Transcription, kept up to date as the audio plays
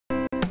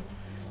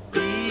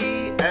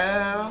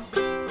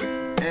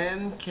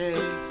K.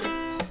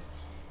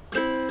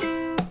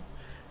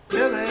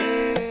 Fill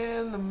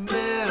in the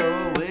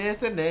middle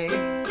with an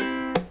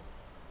A.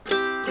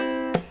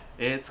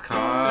 It's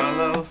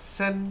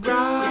Carlos and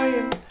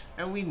Ryan,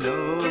 and we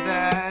know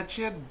that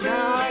you're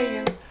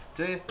dying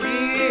to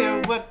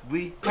hear what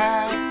we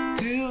have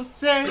to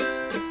say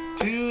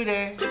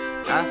today.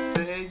 I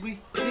say we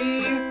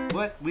hear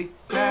what we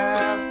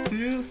have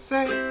to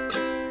say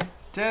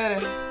today.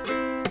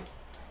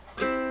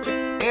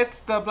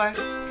 It's the blank.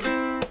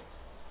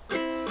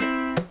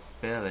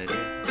 Fill it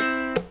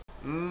in.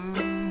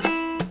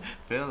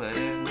 Fill it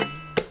in.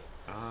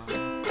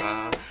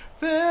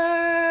 Fill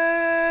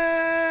it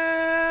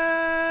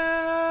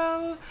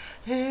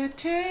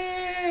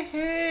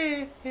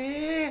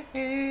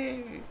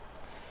in.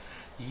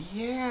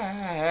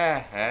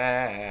 Yeah.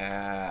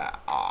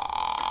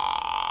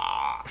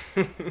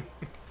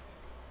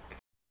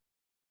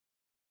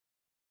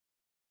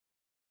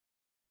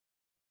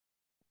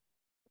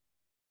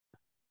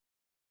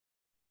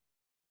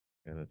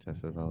 Gonna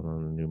test it out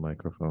on the new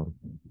microphone.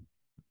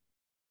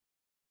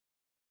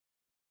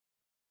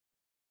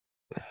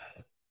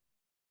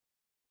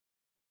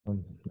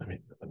 Let me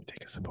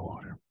take a sip of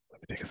water.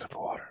 Let me take a sip of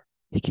water.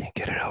 You can't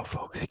get it out,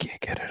 folks. You can't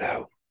get it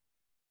out.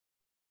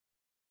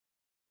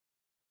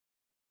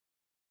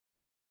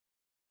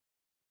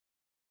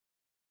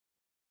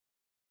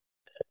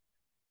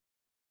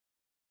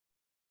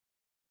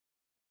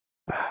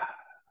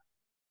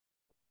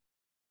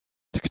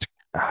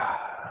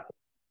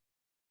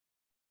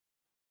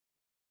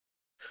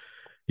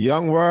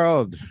 Young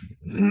world.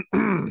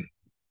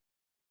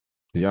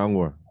 Young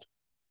world.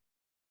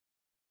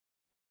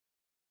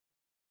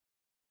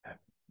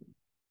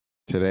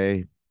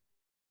 Today,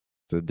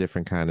 it's a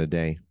different kind of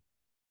day.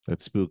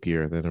 It's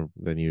spookier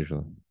than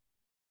usual.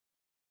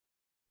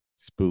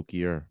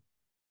 Spookier.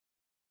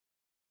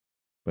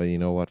 But you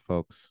know what,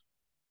 folks?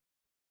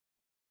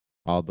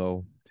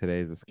 Although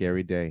today is a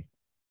scary day,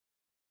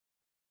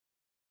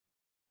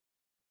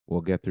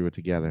 we'll get through it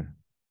together.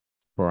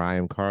 For I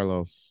am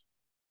Carlos.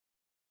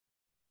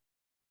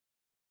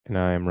 And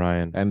I am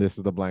Ryan. And this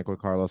is the Blank with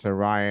Carlos and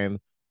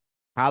Ryan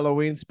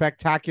Halloween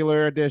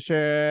Spectacular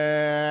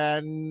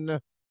Edition.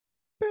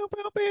 Pew,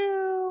 pew,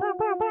 pew. Pew,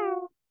 pew,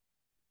 pew.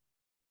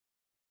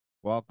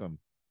 Welcome.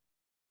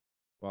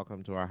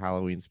 Welcome to our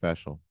Halloween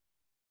special.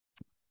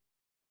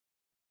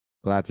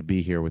 Glad to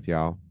be here with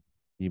y'all.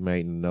 You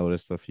might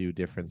notice a few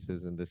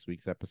differences in this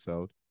week's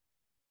episode.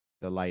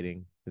 The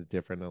lighting is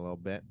different a little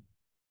bit.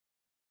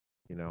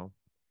 You know,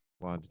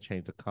 wanted to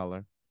change the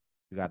color.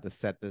 We got the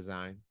set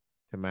design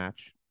to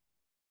match.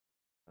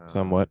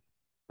 Somewhat.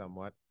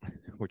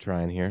 We're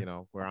trying here. You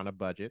know, we're on a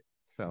budget,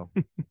 so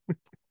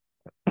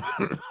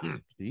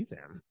Jeez,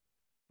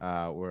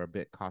 we're a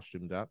bit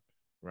costumed up.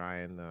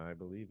 Ryan, I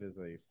believe, is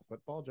a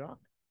football jock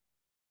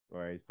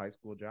or a high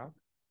school jock.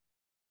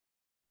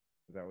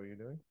 Is that what you're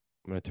doing?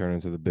 I'm going to turn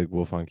into the big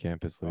wolf on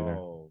campus later.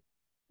 Oh,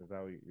 is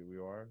that what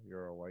you are?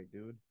 You're a white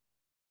dude?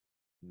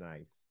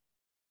 Nice.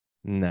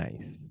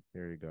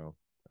 Here you go.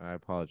 I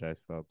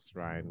apologize, folks.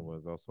 Ryan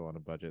was also on a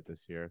budget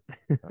this year.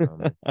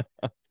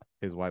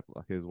 His white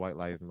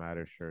lives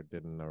matter shirt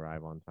didn't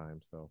arrive on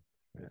time, so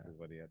this is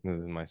what he had. This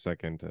is my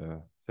second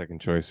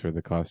choice for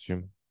the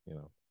costume. You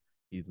know,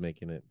 he's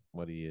making it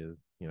what he is.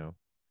 You know,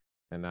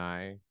 and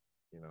I,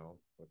 you know,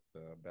 with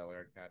the Bel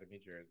Air Academy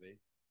jersey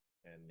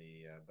and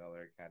the Bel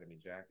Air Academy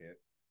jacket,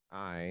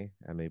 I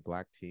am a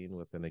black teen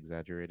with an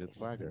exaggerated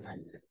swagger.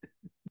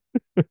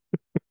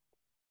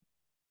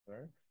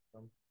 Sorry?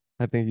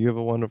 I think you have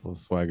a wonderful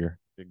swagger.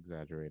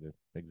 Exaggerated,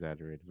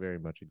 very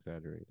much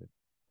exaggerated.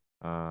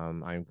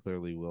 I'm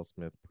clearly Will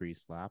Smith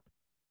pre-slap.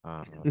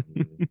 Do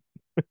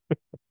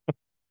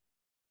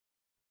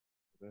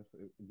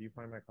you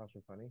find my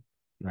costume funny?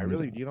 Do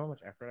you know how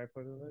much effort I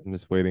put in it? I'm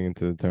just waiting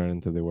to turn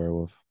into the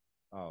werewolf.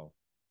 Oh,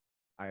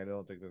 I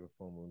don't think there's a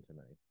full moon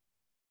tonight.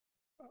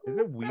 Is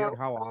it weird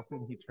how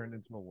often he turned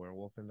into a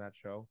werewolf in that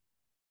show?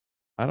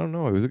 I don't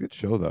know. It was a good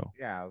show, though.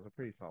 Yeah, it was a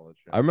pretty solid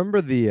show. I remember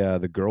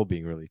the girl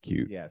being really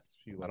cute. Yes,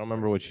 I don't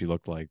remember what she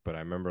looked like, but I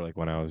remember like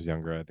when I was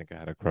younger, I think I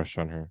had a crush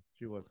on her.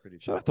 She was pretty.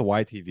 Shout out to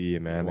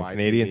YTV, man. YTV.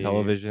 Canadian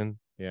television.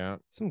 Yeah,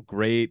 some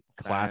great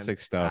classic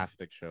stuff.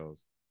 Fantastic shows.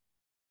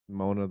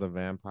 Mona the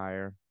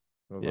Vampire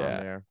was on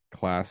there.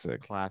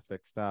 Classic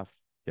stuff.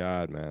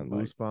 God, man.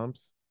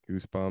 Goosebumps.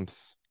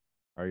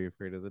 Are You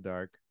Afraid of the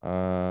Dark?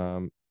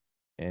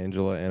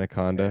 Angela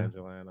Anaconda.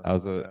 That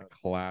was a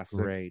classic.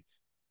 Great.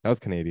 That was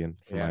Canadian,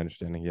 from my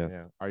understanding. Yes.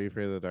 Yeah. Are You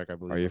Afraid of the Dark? I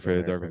believe. Are You Afraid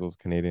of the Dark was also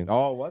Canadian.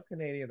 Oh, it was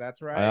Canadian.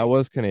 That's right. That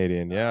was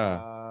Canadian.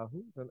 Yeah.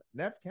 Who's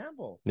Nev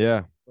Campbell?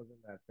 Yeah. Was in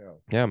that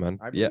show. Yeah, man.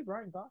 I believe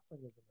Ryan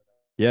Gosling was in that.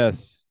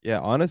 Yes. Yeah.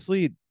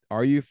 Honestly,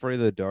 Are You Afraid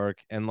of the Dark?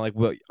 And like,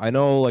 well, I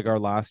know like our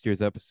last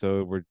year's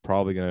episode, we're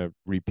probably gonna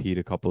repeat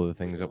a couple of the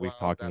things that we've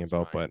talking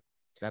about, but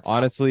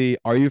honestly,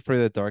 Are You Afraid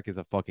of the Dark is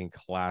a fucking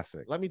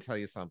classic. Let me tell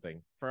you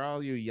something. For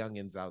all you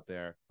youngins out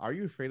there, Are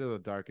You Afraid of the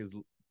Dark is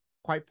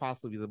quite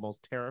possibly the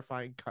most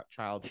terrifying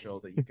child show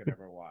that you can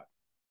ever watch.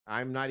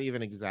 I'm not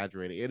even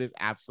exaggerating. It is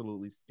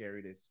absolutely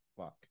scary as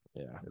fuck.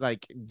 Yeah.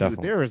 Like,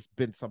 dude, there has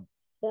been some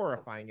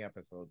horrifying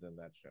episodes in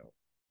that show.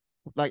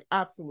 Like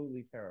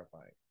absolutely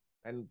terrifying.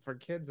 And for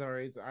kids our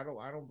age, I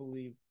don't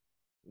believe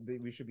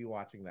that we should be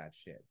watching that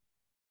shit.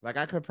 Like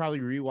I could probably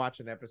rewatch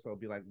an episode,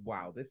 be like,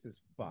 wow, this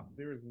is fucked.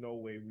 There is no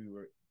way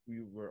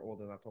we were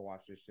old enough to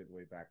watch this shit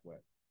way back when.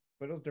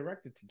 But it was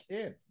directed to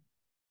kids.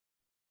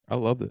 I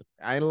loved it.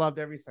 I loved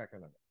every second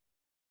of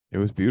it. It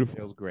was beautiful.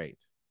 It was great.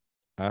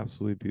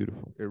 Absolutely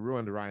beautiful. It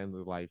ruined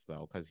Ryan's life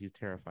though, because he's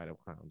terrified of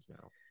clowns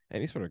now.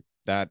 And he sort of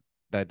that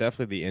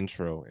definitely the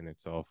intro in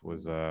itself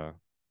was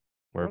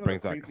where it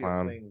brings that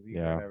clown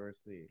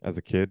as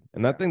a kid.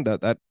 And that thing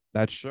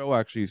that show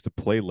actually used to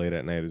play late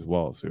at night as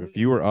well. So if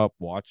you were up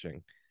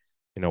watching,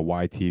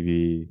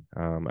 YTV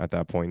at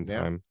that point in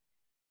time,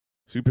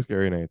 super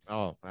scary nights.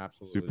 Oh,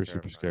 absolutely.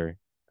 Super scary.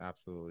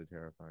 Absolutely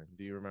terrifying.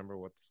 Do you remember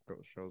what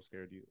show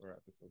scared you or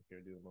episode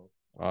scared you the most?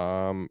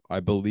 I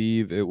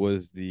believe it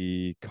was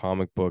the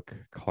comic book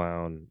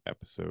clown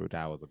episode.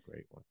 That was a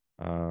great one.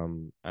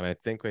 And I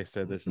think I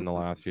said this in the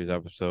last year's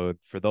episode.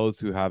 For those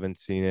who haven't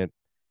seen it,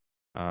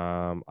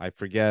 I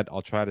forget.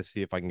 I'll try to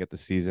see if I can get the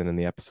season and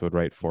the episode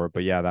right for it.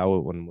 But yeah, that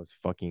one was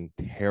fucking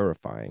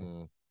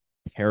terrifying.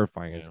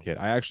 Terrifying as a kid.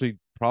 I think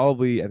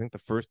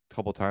the first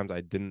couple times I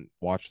didn't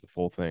watch the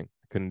full thing.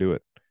 I couldn't do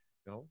it.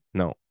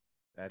 No.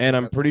 And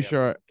I'm pretty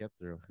sure get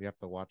through. You have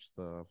to watch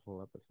the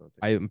full episode.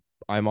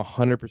 I'm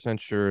 100%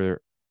 sure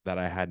that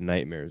I had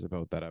nightmares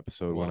about that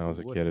episode when I was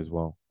a kid as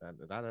well.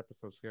 That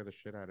episode scared the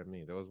shit out of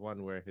me. There was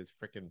one where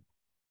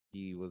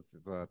he was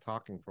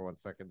talking for 1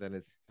 second, then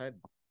his head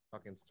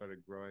fucking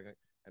started growing,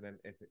 and then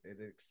it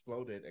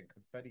exploded and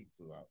confetti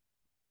flew out.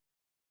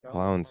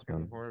 Clowns,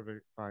 man.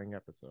 Horrifying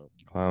episode.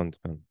 Clowns,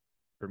 man.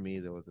 For me,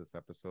 there was this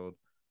episode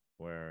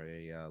where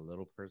a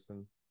little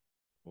person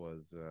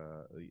was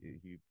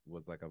he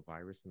was like a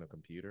virus in a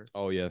computer.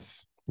 Oh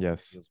yes. He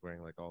was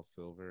wearing like all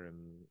silver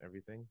and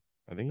everything.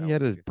 I think he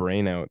had his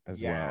brain out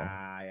as well.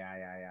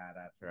 Yeah,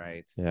 that's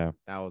right. Yeah.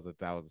 That was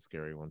a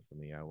scary one for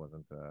me. I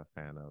wasn't a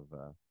fan of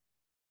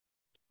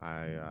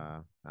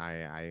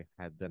I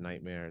had the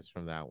nightmares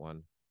from that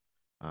one.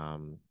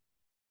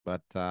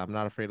 But I'm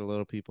not afraid of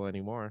little people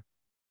anymore.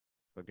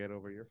 So get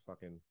over your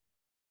fucking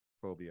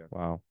phobia.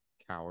 Wow.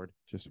 Coward.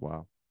 Just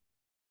wow.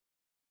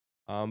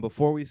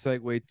 Before we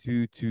segue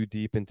too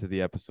deep into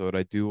the episode,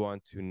 I do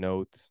want to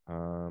note,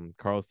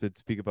 Carlos did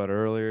speak about it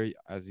earlier.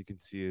 As you can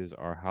see, is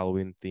our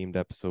Halloween themed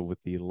episode with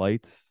the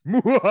lights.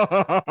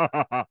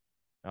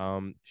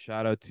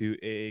 Shout out to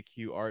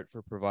AAQ Art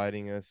for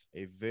providing us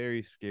a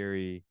very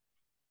scary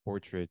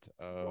portrait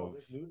of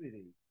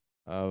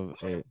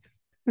a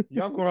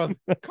young world.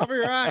 Cover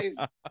your eyes.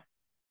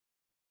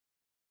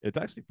 It's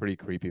actually pretty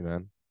creepy,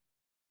 man.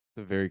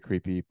 It's a very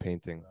creepy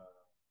painting.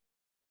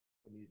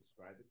 Can you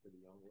describe it for the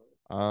young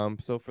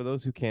world? So for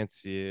those who can't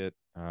see it,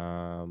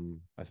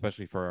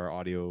 especially for our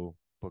audio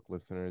book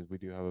listeners, we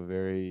do have a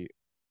very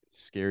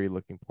scary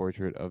looking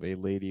portrait of a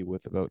lady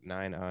with about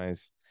 9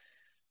 eyes,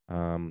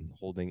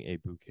 holding a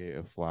bouquet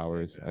of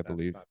flowers, I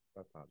believe.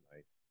 That's not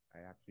nice. I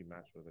actually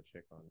matched with a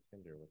chick on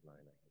Tinder with 9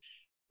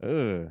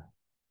 eyes.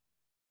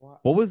 Ugh.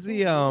 What was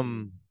the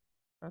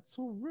That's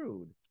so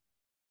rude.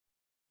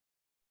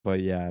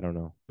 But yeah, I don't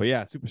know. But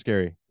yeah, super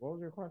scary. What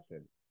was your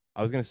question?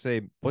 I was gonna say,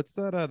 what's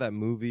that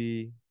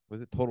movie?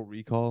 Was it Total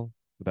Recall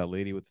with that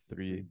lady with the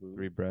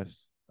three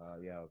breasts?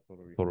 Yeah, it was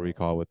Total Recall. Total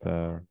Recall with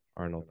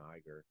Arnold.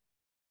 Iger.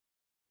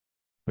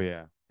 But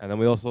yeah, and then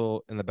we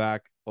also in the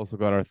back also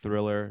got our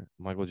Thriller,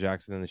 Michael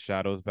Jackson in the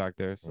shadows back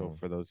there. So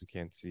for those who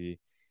can't see,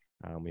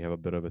 we have a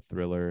bit of a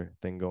Thriller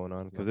thing going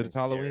on because it's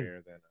Halloween.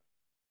 Than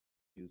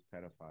he was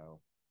pedophile.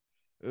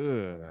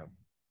 Ugh.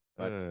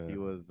 But he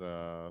was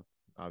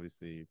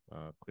obviously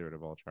cleared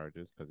of all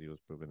charges because he was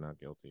proven not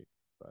guilty.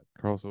 But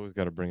Carl's always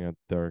got to bring out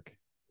dark.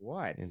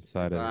 What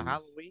inside of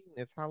Halloween?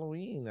 It's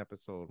Halloween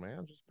episode, man.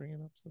 I'm just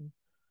bringing up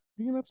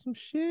some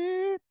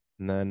shit.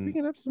 And then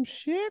bringing up some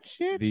shit.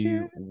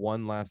 The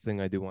one last thing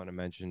I do want to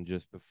mention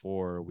just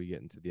before we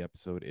get into the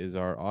episode is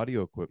our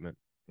audio equipment.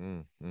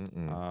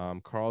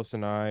 Carlos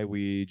and I,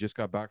 we just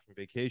got back from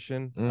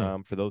vacation.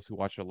 For those who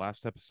watched our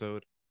last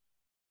episode,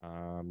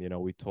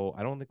 we told,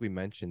 I don't think we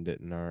mentioned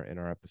it in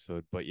our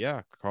episode, but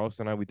yeah, Carlos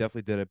and I, we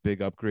definitely did a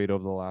big upgrade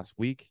over the last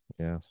week.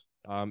 Yes.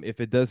 If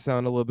it does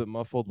sound a little bit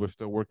muffled, we're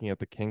still working at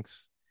the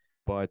kinks,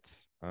 but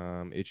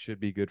it should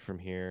be good from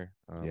here.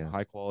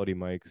 High quality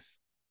mics.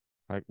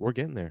 We're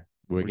getting there.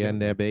 We're getting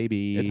there,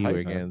 baby.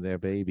 We're getting there,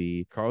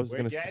 baby. Carlos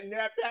is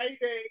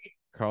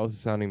Carlos is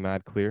sounding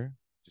mad clear,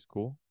 which is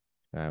cool.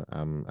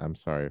 I'm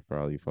sorry for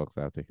all you folks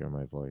out to hear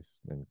my voice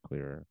in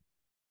clearer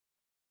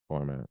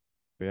format.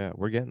 But yeah,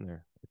 we're getting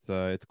there.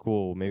 It's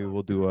cool. Maybe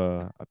we'll do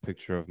a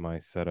picture of my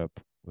setup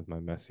with my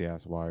messy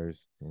ass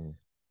wires.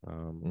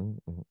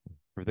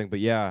 Everything. But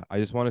yeah, I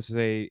just want to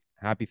say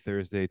happy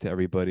Thursday to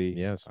everybody.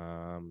 Yes.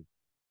 And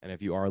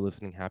if you are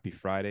listening, happy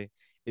Friday.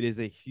 It is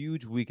a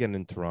huge weekend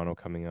in Toronto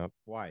coming up.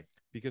 Why?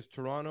 Because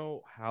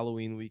Toronto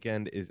Halloween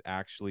weekend is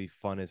actually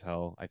fun as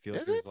hell. I feel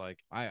like it's like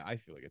I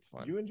feel like it's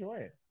fun. You enjoy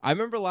it. I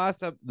remember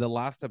the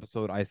last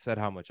episode I said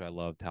how much I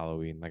loved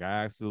Halloween. Like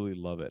I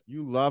absolutely love it.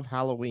 You love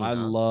Halloween. I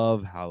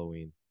love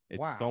Halloween.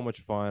 It's so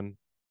much fun.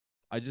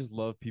 I just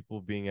love people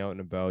being out and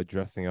about,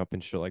 dressing up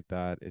and shit like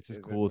that. It's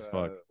just cool as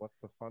fuck. What's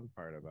the fun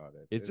part about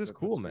it? It's just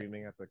cool, man.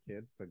 Screaming at the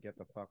kids to get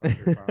the fuck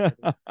off your property.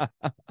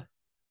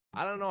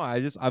 I don't know.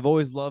 I've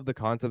always loved the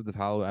concept of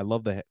Halloween. I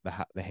love the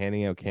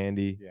handing out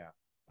candy. Yeah.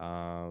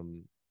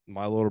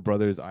 My little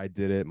brothers, I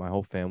did it. My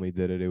whole family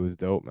did it. It was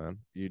dope, man.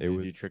 Did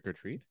you trick or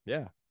treat?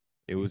 Yeah.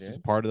 It was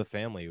just part of the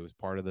family. It was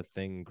part of the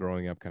thing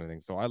growing up, kind of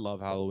thing. So I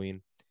love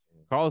Halloween.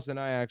 Carlos and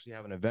I actually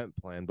have an event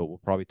planned, but we'll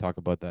probably talk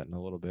about that in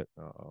a little bit.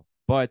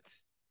 But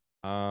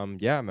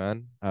yeah,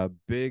 man. A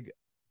big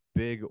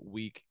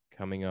week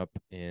coming up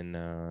in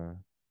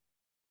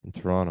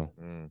Toronto.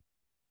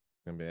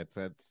 It's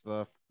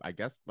the, I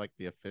guess, like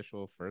the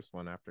official first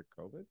one after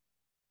COVID.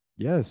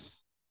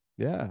 Yes.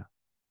 Yeah.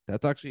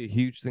 That's actually a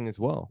huge thing as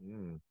well.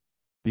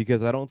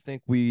 Because I don't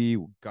think we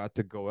got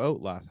to go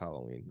out last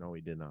Halloween. No, we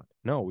did not.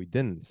 No, we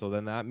didn't. So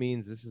then that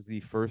means this is the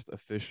first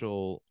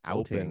official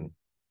outing.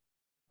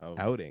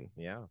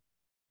 Yeah.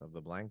 Of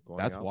the blank going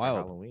That's out wild.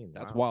 for Halloween.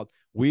 That's wild.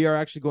 We are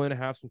actually going to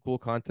have some cool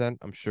content.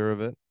 I'm sure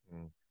of it.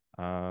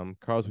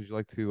 Carlos, would you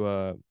like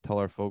to tell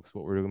our folks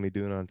what we're going to be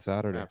doing on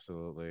Saturday?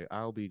 Absolutely.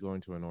 I'll be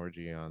going to an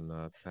orgy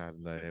on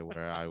Saturday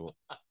where I will.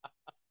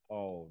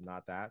 Oh,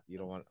 not that. You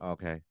don't want.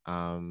 Okay.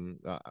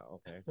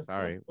 Okay.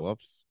 Sorry.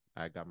 Whoops.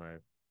 I got my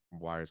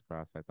wires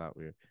crossed. I thought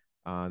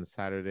on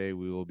Saturday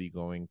we will be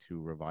going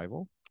to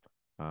Revival,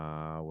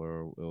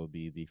 where it will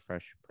be the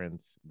Fresh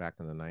Prince back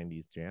in the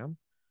 '90s jam.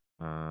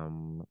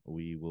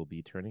 We will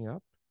be turning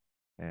up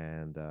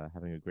and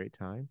having a great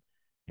time,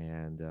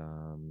 and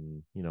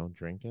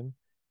drinking,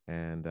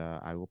 and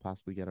I will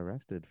possibly get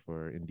arrested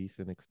for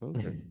indecent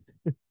exposure,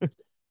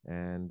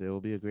 and it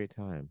will be a great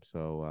time.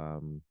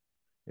 So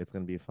it's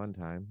gonna be a fun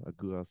time, a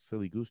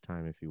silly goose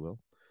time, if you will.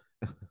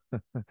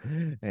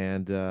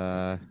 And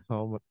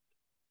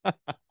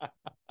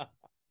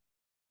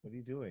what are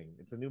you doing?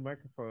 It's a new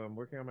microphone. I'm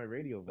working on my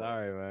radio voice.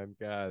 Sorry, man.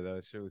 God,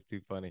 that shit was too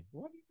funny.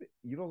 What?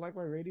 You don't like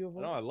my radio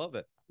voice? No, I love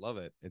it. Love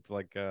it. It's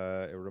like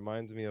it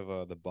reminds me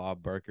of the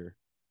Bob Barker.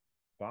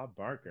 Bob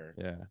Barker.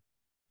 Yeah.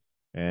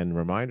 And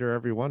reminder,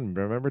 everyone,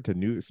 remember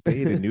to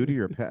spade and neuter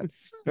your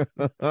pets.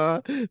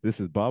 This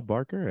is Bob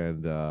Barker,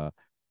 and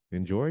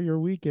enjoy your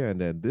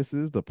weekend. And this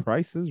is The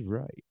Price is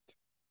Right.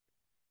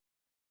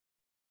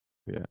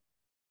 Yeah.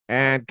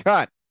 And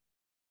cut.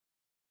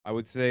 I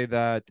would say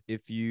that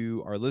if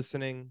you are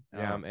listening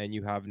and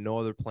you have no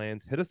other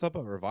plans, hit us up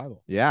at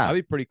Revival. Yeah.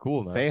 That'd be pretty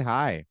cool, man. Say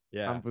hi.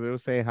 Yeah. We'll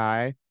say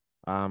hi.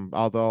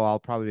 Although I'll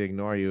probably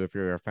ignore you if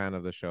you're a fan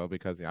of the show,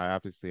 because I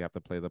obviously have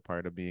to play the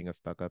part of being a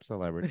stuck-up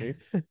celebrity.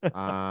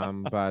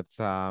 But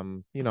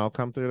come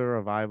through the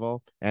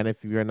Revival. And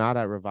if you're not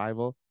at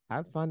Revival,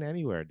 have fun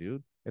anywhere,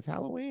 dude. It's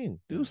Halloween.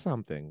 Do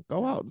something.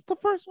 Go out. It's the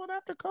first one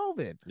after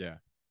COVID. Yeah.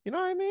 You know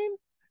what I mean?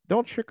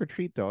 Don't trick or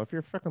treat, though. If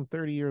you're fucking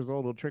 30 years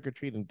old, will trick or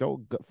treat, and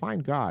don't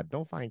find God.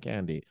 Don't find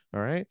candy.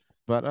 All right.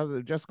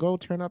 But just go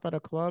turn up at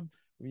a club.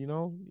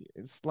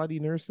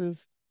 Slutty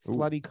nurses,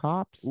 slutty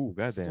cops. Ooh,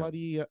 goddamn.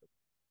 Slutty.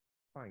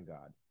 Find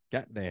God.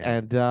 Goddamn.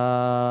 And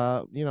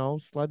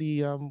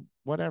slutty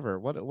whatever.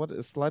 What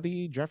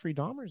slutty Jeffrey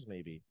Dahmers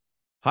maybe.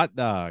 Hot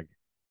dog.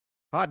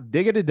 Hot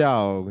diggity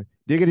dog.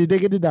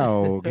 Diggity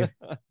dog.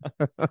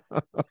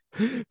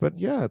 But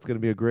yeah, it's going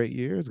to be a great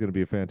year. It's going to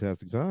be a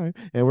fantastic time.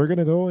 And we're going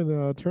to go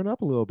and turn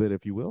up a little bit,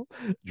 if you will.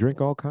 Drink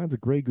all kinds of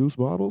Grey Goose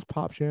bottles,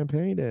 pop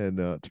champagne,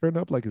 and turn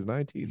up like it's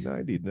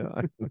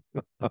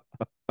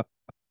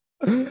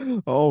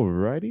 1999. All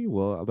righty.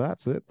 Well,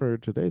 that's it for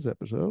today's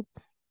episode.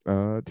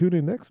 Tune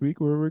in next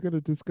week where we're going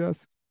to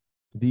discuss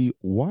the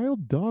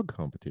wild dog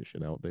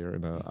competition out there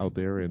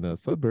in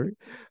Sudbury.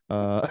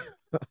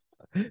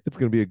 It's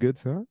going to be a good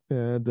time,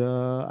 and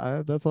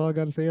that's all I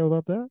got to say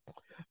about that.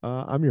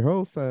 I'm your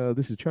host.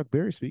 This is Chuck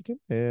Berry speaking,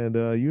 and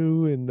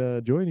you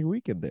enjoy your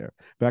weekend there.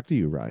 Back to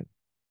you, Ryan.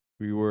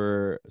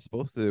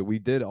 We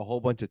did a whole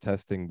bunch of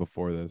testing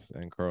before this,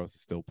 and Carlos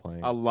is still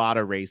playing. A lot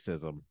of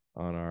racism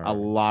a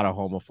lot of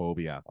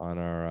homophobia on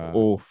our.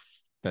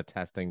 The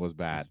testing was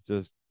bad.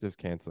 Just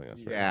canceling us.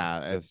 Right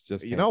yeah, it's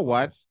just. You know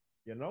what?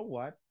 You know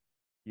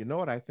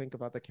what I think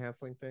about the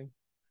canceling thing?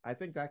 I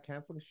think that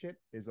canceling shit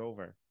is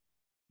over.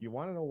 You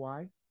want to know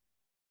why?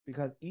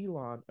 Because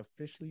Elon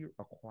officially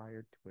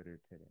acquired Twitter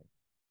today.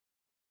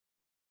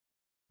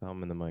 Tell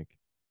him in the mic.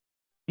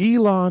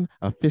 Elon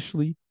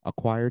officially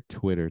acquired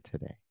Twitter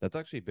today. That's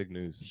actually big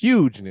news.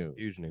 Huge news.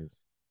 Huge news.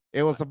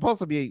 It was supposed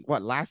to be,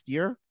 last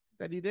year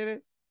that he did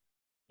it?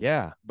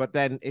 Yeah. But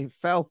then it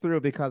fell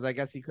through because I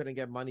guess he couldn't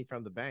get money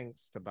from the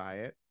banks to buy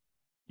it.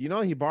 He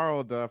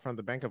borrowed from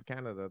the Bank of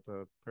Canada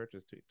to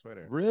purchase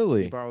Twitter.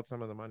 Really? He borrowed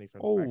some of the money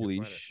from Holy the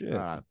Bank of shit.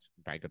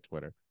 Bank of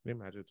Twitter. Can you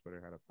imagine Twitter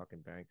had a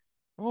fucking bank?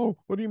 Oh,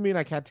 what do you mean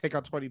I can't take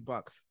out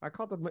 $20? I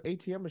called the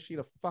ATM machine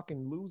a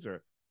fucking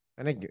loser.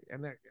 And I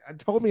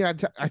told me I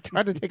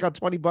tried to take out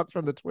 $20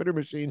 from the Twitter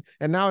machine,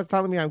 and now it's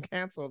telling me I'm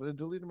canceled. It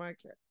deleted my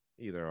account.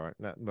 Either or.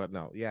 But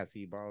no. Yes,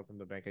 he borrowed from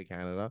the Bank of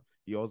Canada.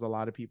 He owes a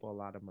lot of people a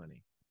lot of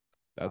money.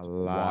 That's a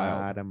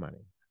lot of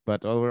money.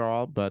 But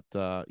overall,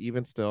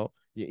 even still,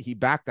 he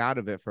backed out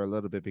of it for a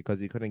little bit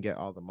because he couldn't get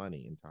all the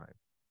money in time.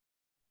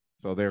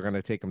 So they're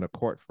gonna take him to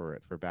court for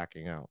it for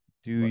backing out.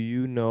 Do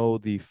you know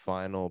the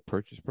final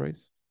purchase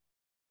price?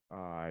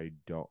 I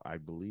don't. I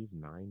believe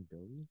 $9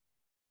 billion.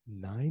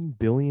 $9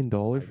 billion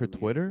for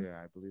Twitter?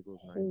 Yeah, I believe it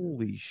was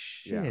Holy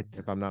shit! Yeah,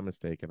 if I'm not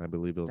mistaken, I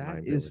believe it was That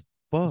 $9 is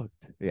billion.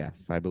 fucked.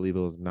 Yes, I believe it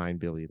was $9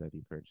 billion that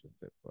he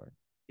purchased it for.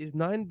 Is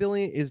 9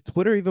 billion? Is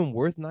Twitter even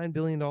worth $9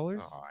 billion? Oh,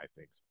 I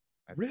think so.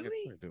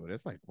 Really? Dude,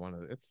 it's like one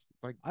of. It's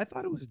like I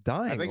thought it was I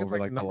dying think it's over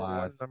like like the number one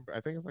last number.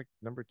 I think it's like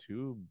number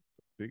two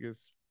biggest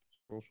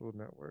social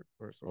network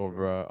or social.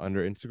 over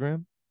under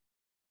Instagram.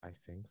 I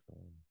think so.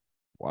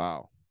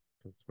 Wow.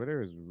 Because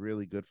Twitter is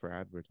really good for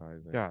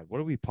advertising. God, what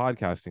are we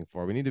podcasting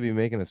for? We need to be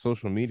making a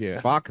social media.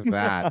 Fuck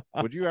that.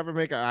 Would you ever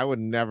make a? I would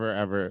never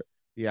ever.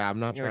 Yeah, I'm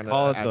not trying to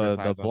call it the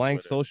advertise on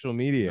blank Twitter. social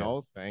media.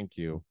 No, thank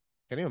you.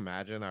 Can you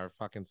imagine our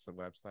fucking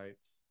website?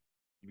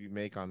 We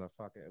make a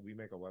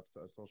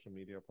website, a social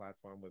media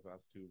platform with us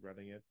two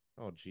running it.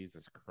 Oh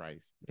Jesus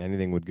Christ!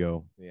 Anything would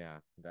go. Yeah,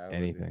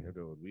 anything.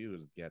 Dude, we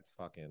would get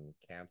fucking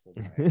canceled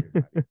by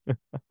everybody.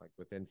 Like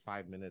within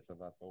 5 minutes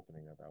of us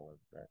opening it, that was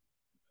right.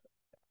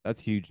 That's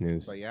huge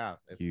news. But yeah,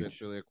 it's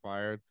officially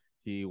acquired.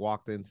 He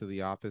walked into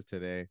the office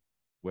today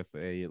with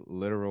a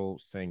literal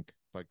sink,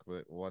 like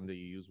one that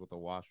you use with a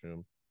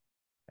washroom,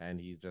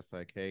 and he's just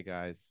like, "Hey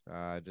guys,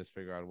 just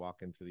figure I'd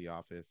walk into the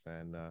office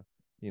and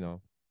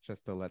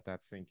just to let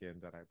that sink in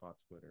that I bought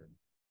Twitter."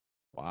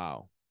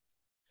 Wow.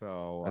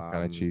 So that's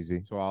kind of cheesy.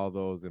 To all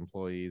those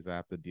employees that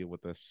have to deal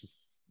with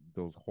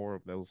those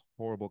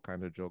horrible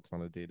kind of jokes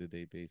on a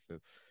day-to-day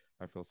basis,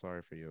 I feel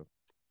sorry for you.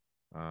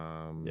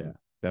 Yeah,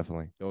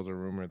 definitely. There was a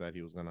rumor that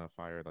he was gonna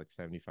fire like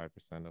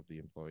 75% of the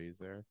employees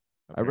there.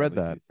 Apparently, I read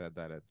that. He said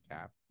that it's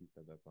capped. He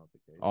said that's not the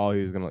case. Oh,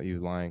 he was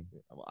lying.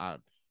 Yeah, well,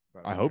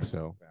 I hope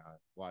so.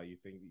 Why you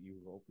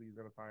hope he's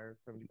gonna fire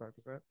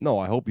 75%? No,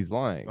 I hope he's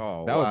lying.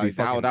 Oh, that would be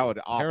fucking that would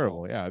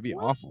terrible. Yeah, it'd be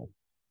awful.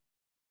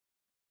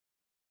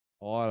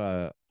 A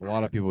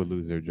lot of people would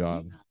lose their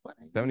jobs.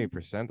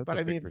 70%.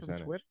 That's a big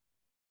percentage.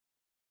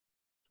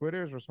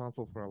 Twitter is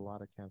responsible for a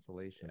lot of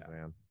cancellations,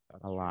 man.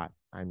 A lot.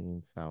 I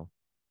mean, so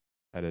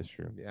that is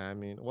true. Yeah, I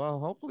mean, well,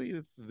 hopefully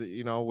it's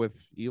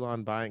with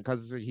Elon buying,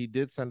 because he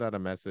did send out a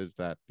message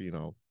that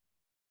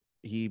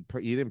he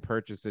didn't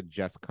purchase it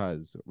just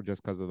cause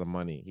of the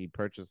money. He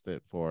purchased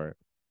it for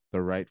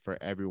the right for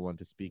everyone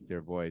to speak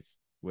their voice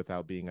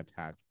without being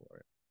attacked for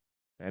it.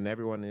 And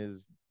everyone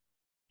is,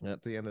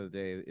 at the end of the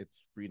day,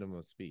 it's freedom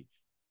of speech.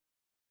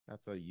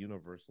 That's a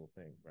universal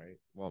thing, right?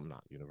 Well,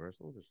 not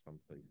universal. There's some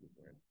places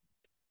where.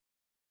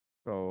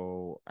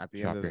 So at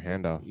the end of the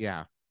hand off.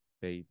 Yeah,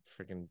 they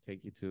freaking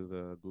take you to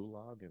the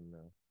gulag and.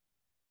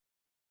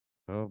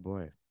 Oh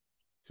boy.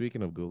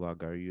 Speaking of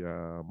gulag, are you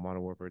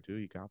Modern Warfare 2?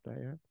 You got that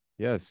yet?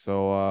 Yes.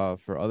 So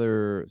for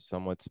other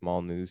somewhat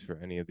small news for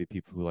any of the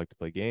people who like to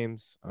play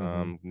games,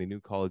 the new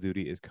Call of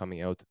Duty is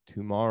coming out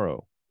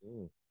tomorrow.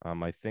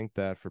 I think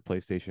that for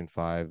PlayStation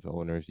 5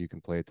 owners, you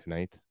can play it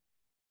tonight.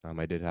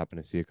 I did happen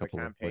to see a couple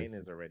of places. The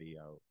campaign is already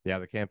out. Yeah,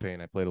 the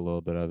campaign. I played a little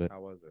bit of it. How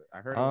was it? I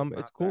heard it was not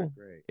it's cool. that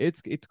great.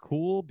 It's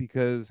cool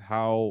because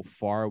how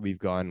far we've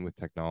gone with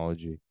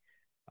technology.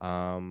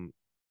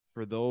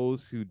 For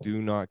those who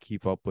do not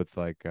keep up with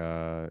like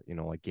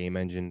game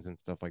engines and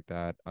stuff like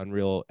that,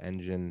 Unreal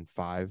Engine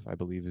 5, I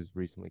believe, has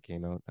recently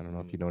came out. I don't know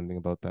if you know anything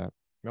about that.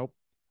 Nope.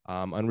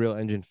 Unreal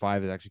Engine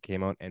 5 has actually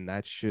came out, and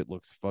that shit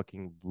looks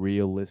fucking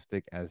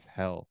realistic as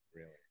hell.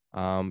 Really?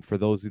 For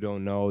those who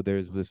don't know,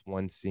 there's this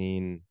one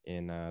scene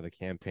in the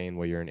campaign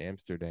where you're in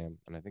Amsterdam,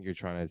 and I think you're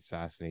trying to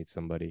assassinate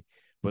somebody,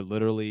 but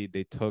literally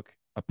they took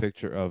a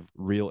picture of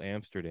real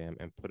Amsterdam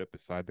and put it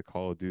beside the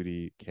Call of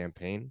Duty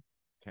campaign.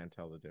 Can't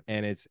tell the difference.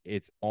 And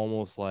it's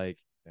almost like,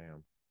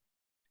 damn,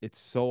 it's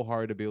so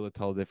hard to be able to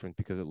tell the difference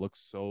because it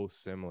looks so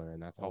similar,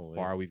 and that's how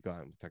far we've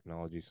gotten with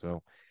technology.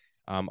 So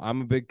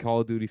I'm a big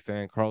Call of Duty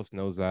fan. Carlos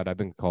knows that. I've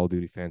been a Call of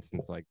Duty fan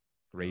since like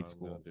grade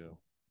school.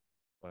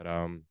 But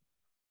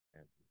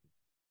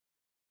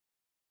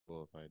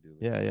cool if I do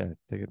this. Yeah,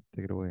 take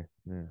it away.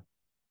 Yeah,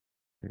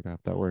 take it off.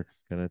 That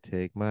works. Gonna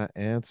take my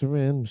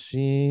answering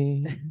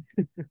machine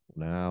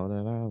now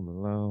that I'm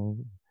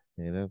alone.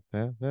 I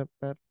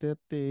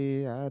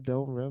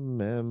don't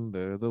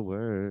remember the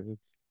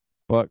words.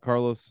 But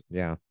Carlos,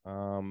 yeah,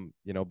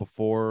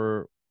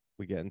 before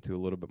we get into a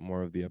little bit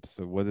more of the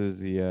episode, what is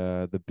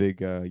the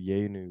big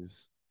yay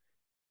news?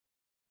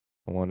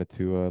 I wanted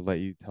to let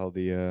you tell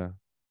the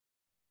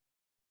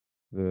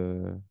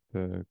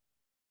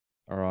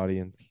our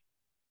audience.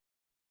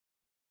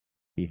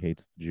 He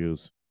hates the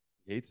Jews.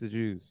 He hates the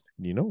Jews.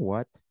 You know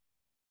what?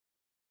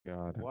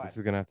 God, this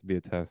is gonna have to be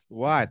a test.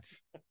 What?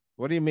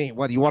 What do you mean?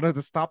 What, you wanted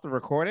to stop the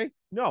recording?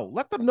 No,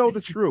 let them know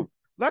the truth.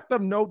 Let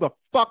them know the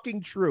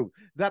fucking truth.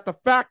 That the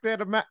fact that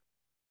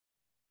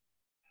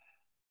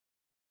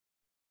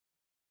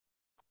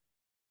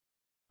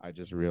I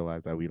just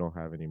realized that we don't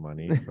have any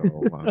money,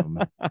 so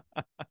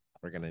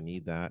we're gonna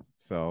need that.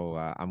 So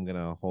I'm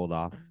gonna hold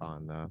off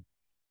on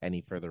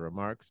any further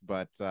remarks.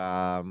 But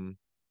Kanye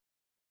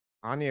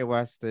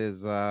West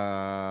is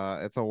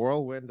it's a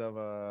whirlwind of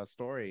a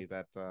story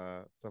that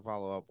to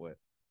follow up with.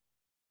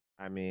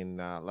 I mean,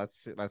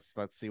 let's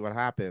see what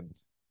happened.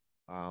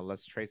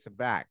 Let's trace it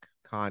back.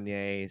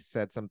 Kanye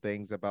said some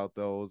things about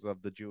those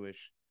of the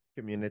Jewish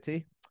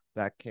community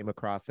that came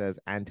across as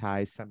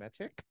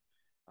anti-Semitic.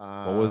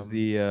 What was Um,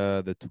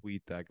 the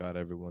tweet that got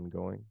everyone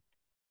going?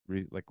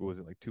 Like, what was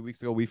it, like 2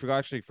 weeks ago? We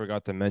actually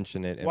forgot to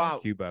mention it in our well,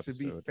 Cuba to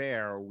be episode.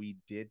 fair, we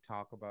did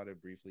talk about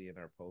it briefly in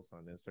our post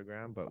on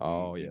Instagram, but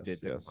Oh, we yes, did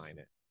yes. decline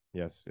it.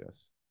 Yes,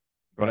 yes.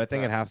 But I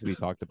think it has to be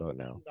talked about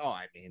now. No,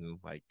 I mean,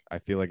 like, I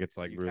feel like it's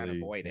like you can't really,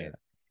 avoid yeah. it.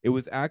 It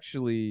was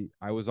actually,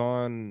 I was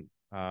on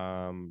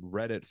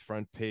Reddit's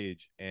front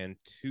page, and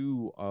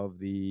two of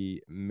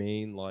the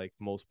main, like,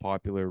 most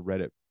popular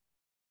Reddit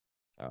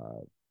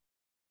uh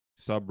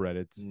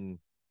subreddits Mm,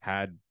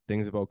 had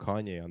things about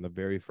Kanye on the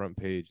very front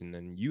page, and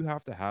then you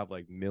have to have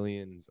like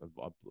millions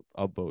of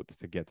upvotes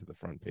to get to the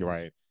front page.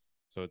 right.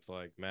 So it's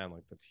like, man,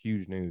 like that's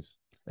huge news.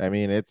 I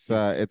mean, Huge.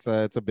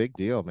 it's a big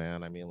deal,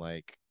 man. I mean,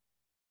 like,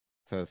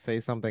 to say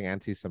something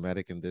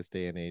anti-Semitic in this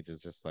day and age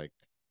is just like,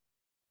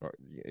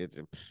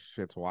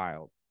 it's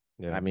wild.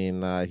 Yeah, I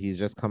mean, he's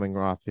just coming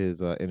off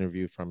his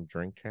interview from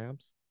Drink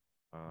Champs.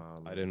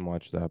 I didn't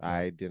watch that.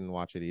 I didn't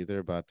watch it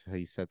either, but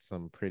he said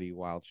some pretty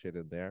wild shit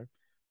in there.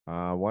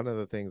 One of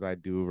the things I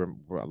do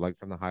like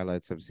from the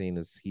highlights I've seen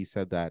is he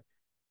said that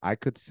I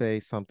could say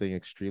something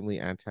extremely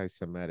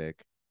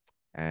anti-Semitic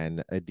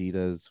and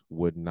Adidas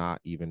would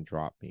not even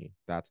drop me.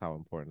 That's how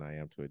important I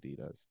am to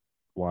Adidas.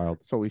 Wild.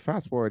 So we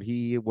fast forward,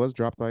 he was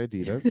dropped by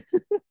Adidas.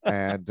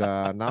 And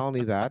not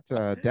only that,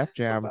 Def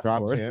Jam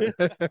dropped him.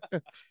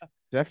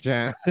 Def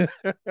Jam. 2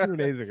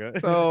 days ago.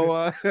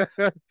 So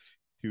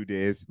 2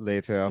 days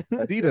later,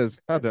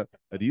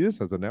 Adidas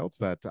has announced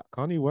that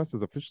Kanye West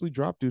is officially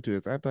dropped due to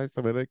his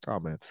anti-Semitic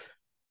comments.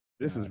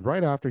 This is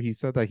right after he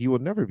said that he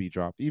would never be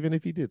dropped, even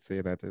if he did say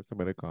an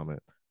anti-Semitic comment.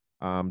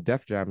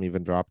 Def Jam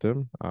even dropped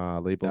him.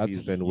 Label That's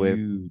he's been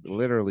huge. with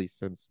literally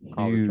since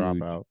college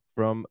dropout.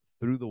 From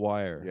Through the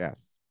Wire.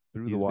 Yes.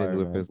 Through He's the Wire, been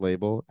with man. this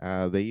label.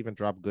 They even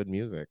drop good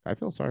music. I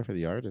feel sorry for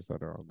the artists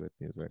that are on good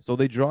music. So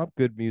they drop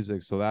good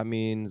music. So that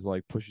means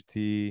like Pusha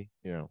T.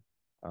 You know,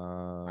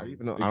 I Big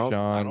even know,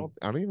 Sean.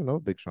 I don't even know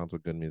Big Sean's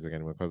with good music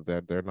anymore because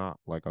they're not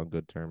like on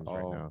good terms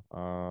right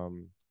now.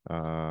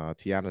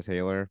 Tiana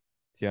Taylor.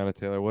 Tiana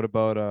Taylor. What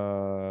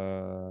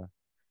about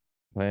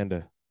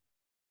Panda?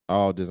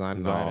 Oh, Design.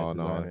 Designer.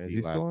 No, Is he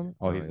he left. still on?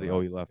 Oh, No, he's he oh,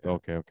 left. he left. Yeah.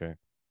 Okay, okay.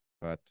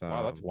 But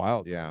Wow, that's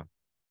wild. yeah.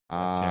 Def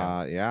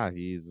Jam. Yeah,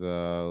 he's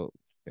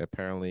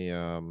apparently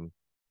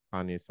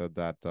Kanye said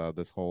that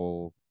this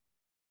whole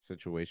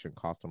situation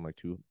cost him like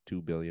 $2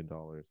 billion.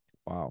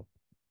 Wow.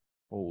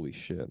 Holy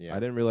shit. Yeah. I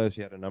didn't realize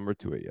he had a number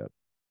to it yet.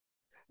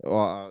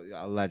 Well,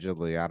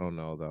 allegedly, I don't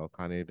know though.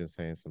 Kanye been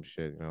saying some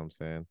shit, you know what I'm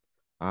saying?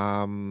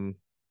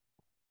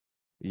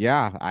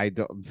 Yeah, I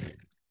don't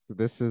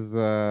this is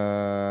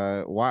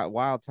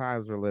wild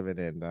times we're living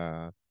in.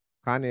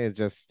 Kanye is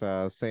just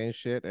saying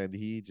shit and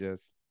he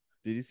just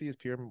did you see his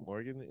Pierre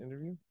Morgan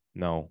interview?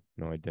 No,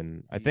 I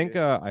didn't. I think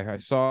I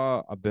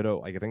saw a bit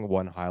of like I think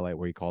one highlight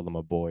where he called him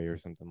a boy or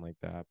something like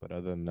that. But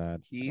other than that,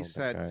 he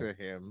said to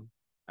him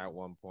at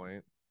one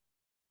point,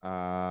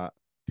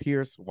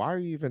 Pierce, why are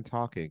you even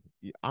talking?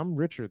 I'm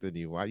richer than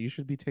you. Why you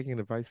should be taking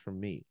advice from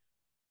me.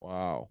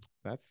 Wow.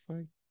 That's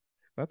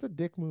a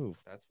dick move.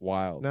 That's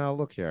wild. Now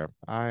look here.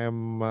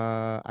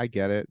 I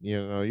get it.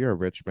 You know, you're a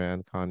rich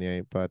man,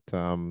 Kanye, but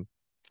don't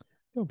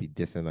be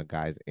dissing a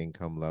guy's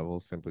income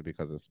level simply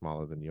because it's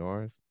smaller than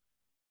yours.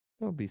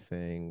 Don't be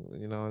saying,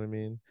 you know what I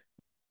mean?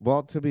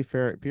 Well, to be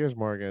fair, Piers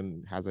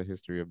Morgan has a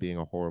history of being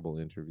a horrible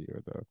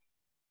interviewer, though.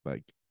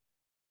 Like,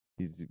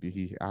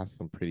 he asked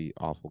some pretty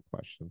awful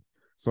questions.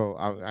 So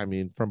I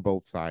mean, from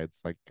both sides,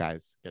 like,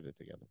 guys, get it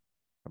together.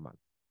 Come on,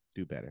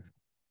 do better,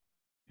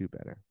 do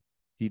better.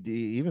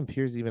 Even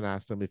Piers even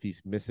asked him if he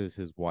misses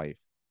his wife.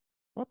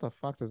 What the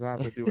fuck does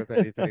that have to do with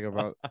anything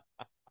about?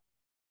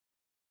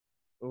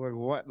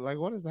 What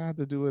does that have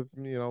to do with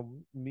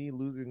me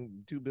losing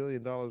 $2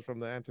 billion from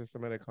the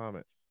anti-Semitic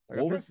comment? Like,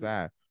 What address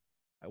that.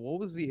 What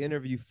was the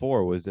interview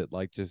for? Was it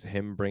like just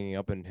him bringing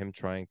up and him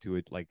trying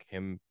to like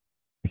him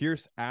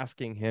Pierce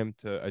asking him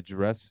to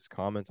address his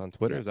comments on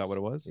Twitter? Is that what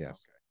it was?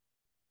 Yes.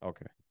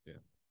 Okay. Yeah.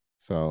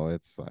 So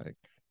it's like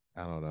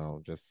I don't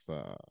know, just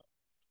I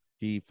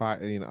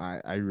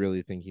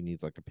really think he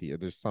needs like a PR.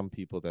 There's some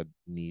people that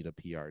need a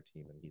PR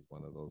team, and he's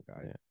one of those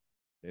guys.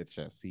 Yeah.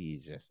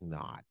 He's just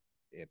not.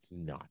 It's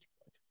not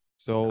good.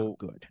 So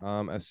good.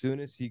 As soon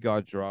as he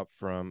got dropped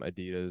from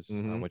Adidas,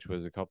 Mhm. which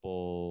was I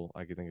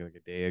could think like a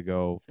day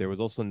ago, there was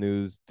also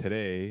news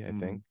today, I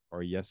think,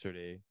 or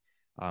yesterday,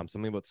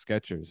 something about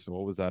Skechers. So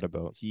what was that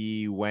about?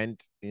 He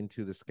went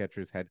into the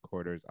Skechers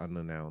headquarters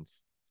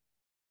unannounced,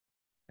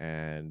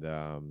 and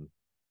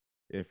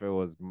if it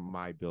was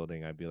my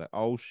building, I'd be like,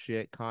 "Oh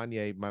shit,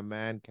 Kanye, my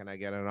man, can I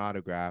get an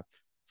autograph?"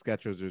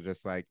 Skechers are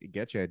just like,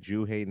 "Get your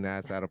Jew hating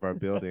ass out of our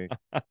building,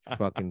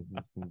 fucking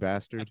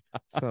bastard,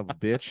 son of a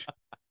bitch!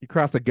 You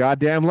crossed the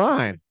goddamn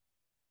line."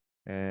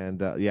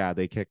 And yeah,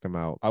 they kicked him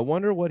out. I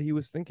wonder what he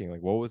was thinking.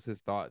 Like, what was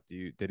his thought?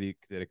 Did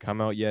it come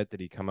out yet?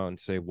 Did he come out and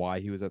say why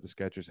he was at the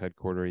Skechers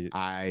headquarters?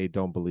 I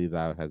don't believe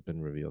that has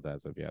been revealed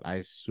as of yet. I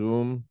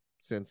assume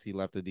since he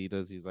left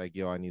Adidas, he's like,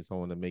 yo, I need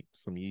someone to make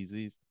some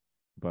Yeezys.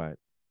 But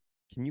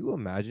Can you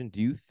imagine? Do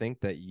you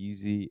think that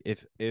Yeezy,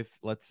 if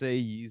let's say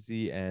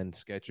Yeezy and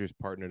Skechers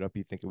partnered up,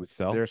 you think it would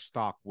sell? their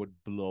stock would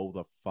blow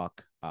the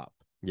fuck up.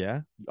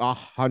 Yeah,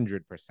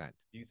 100%.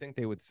 do you think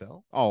they would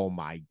sell? Oh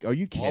my, are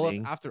you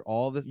kidding? After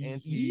all this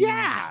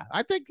Yeah,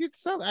 I think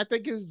it's I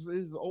think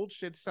his old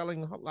shit's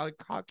selling like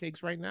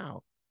hotcakes right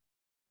now.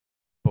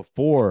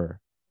 before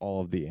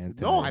all of the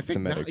anti No, I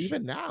think now,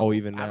 even now. Oh,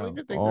 even I now. don't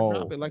even think they're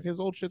dropping. Like his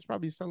old shit's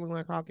probably selling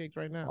like hotcakes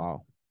right now.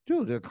 Wow.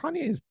 Dude, the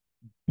Kanye is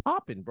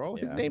popping, bro.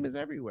 His Yeah. name is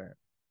everywhere.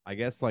 I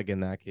guess like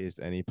in that case,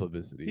 any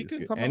publicity He is can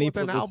good. come out Any with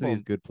an publicity is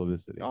album. good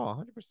publicity. Oh,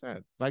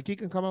 100%. Like he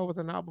can come out with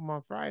an album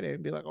on Friday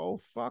and be like,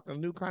 "Oh fuck, a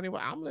new Kanye."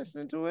 I'm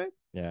listening to it.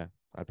 Yeah,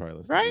 I'd probably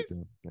listen Right? to it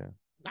too. Yeah.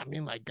 I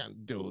mean, like,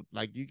 dude,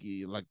 like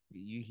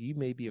he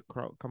may be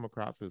come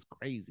across as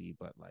crazy,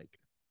 but like,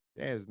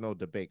 there's no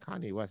debate.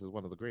 Kanye West is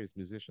one of the greatest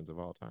musicians of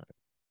all time.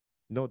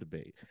 No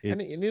debate.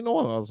 And you know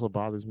what also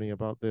bothers me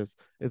about this?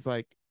 It's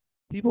like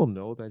people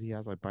know that he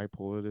has like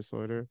bipolar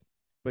disorder,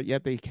 but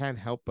yet they can't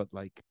help but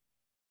like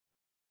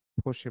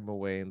push him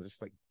away and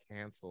just like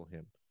cancel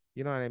him.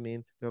 You know what I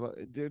mean?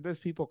 There's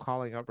people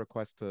calling up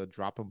requests to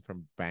drop him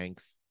from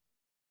banks.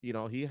 You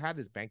know, he had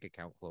his bank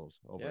account closed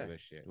over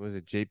this shit. Was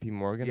it JP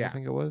Morgan? Yeah. I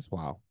think it was.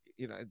 Wow.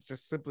 You know,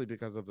 just simply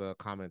because of the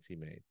comments he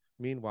made.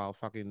 Meanwhile,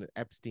 fucking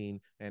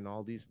Epstein and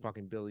all these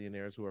fucking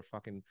billionaires who are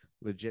fucking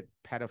legit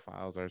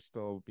pedophiles are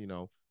still, you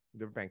know,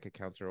 their bank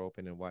accounts are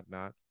open and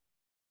whatnot.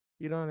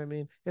 You know what I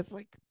mean? It's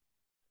like,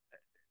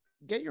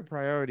 get your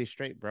priorities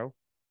straight, bro.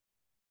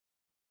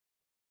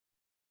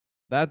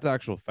 That's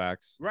actual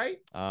facts. Right?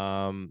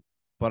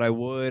 But I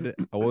would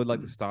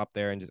like to stop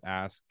there and just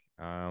ask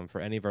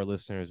for any of our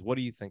listeners, what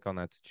do you think on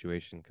that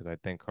situation? Because I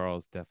think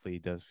Carl's definitely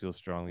does feel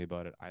strongly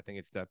about it. I think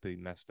it's definitely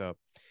messed up.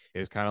 It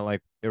was kind of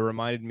like it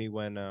reminded me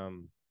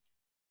when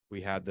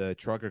we had the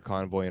trucker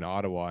convoy in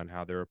Ottawa and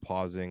how they were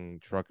pausing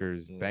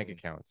truckers' bank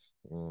accounts.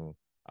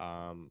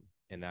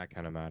 In that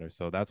kind of matter.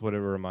 So that's what it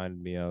reminded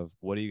me of.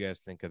 What do you guys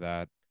think of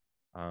that?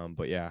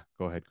 But yeah,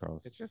 go ahead,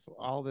 Carlos. It's just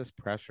all this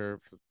pressure.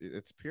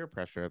 It's peer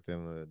pressure at the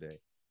end of the day.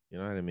 You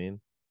know what I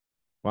mean?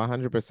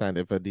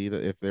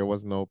 100%. If there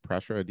was no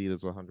pressure,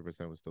 Adidas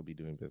 100% would still be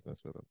doing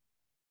business with them.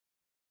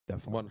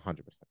 Definitely.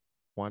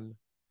 100%.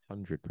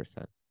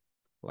 100%.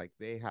 Like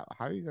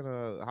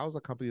how's a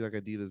company like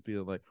Adidas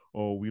being like,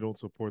 oh, we don't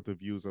support the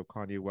views of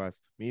Kanye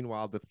West?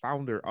 Meanwhile, the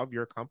founder of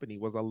your company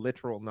was a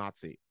literal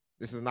Nazi.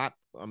 This is not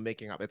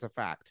making up. It's a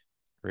fact.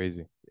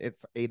 Crazy.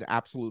 It's an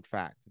absolute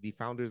fact. The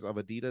founders of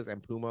Adidas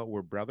and Puma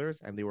were brothers,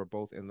 and they were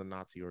both in the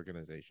Nazi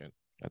organization.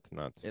 That's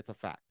nuts. It's a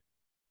fact.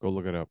 Go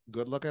look it up.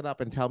 Good, look it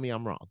up and tell me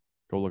I'm wrong.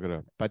 Go look it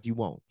up. But you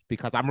won't,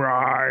 because I'm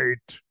right.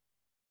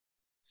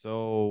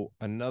 So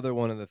another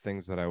one of the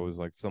things that I was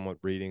like somewhat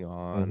reading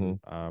on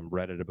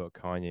Reddit about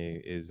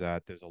Kanye is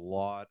that there's a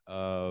lot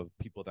of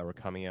people that were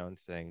coming out and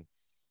saying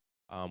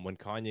when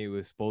Kanye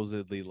was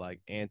supposedly like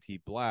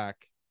anti-black,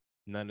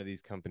 none of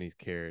these companies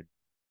cared.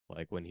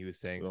 Like when he was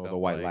saying stuff the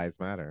White like, Lives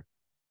Matter.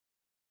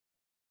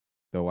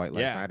 The White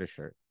Lives Matter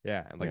shirt.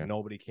 Yeah, and like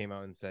nobody came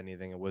out and said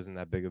anything. It wasn't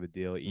that big of a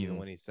deal. Even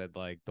when he said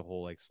like the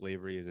whole like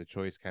slavery is a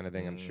choice kind of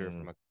thing. I'm sure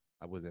from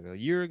was it a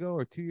year ago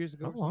or 2 years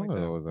ago? How long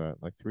ago was that?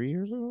 Like 3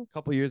 years ago? A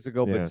couple years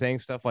ago, but saying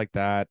stuff like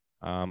that,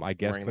 I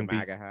guess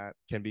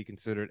can be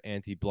considered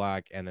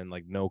anti-black, and then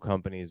like no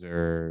companies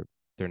they're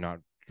not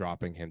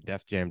dropping him.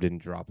 Def Jam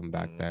didn't drop him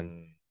back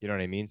then. You know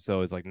what I mean? So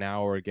it's like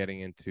now we're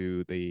getting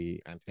into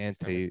the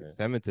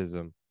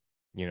anti-Semitism.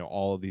 You know,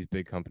 all of these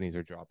big companies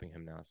are dropping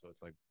him now. So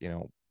it's like, you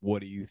know, what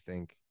do you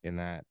think in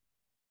that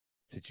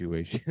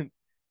situation?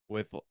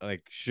 With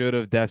like,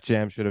 Def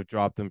Jam should have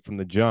dropped him from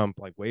the jump,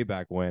 like way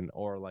back when,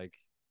 or like,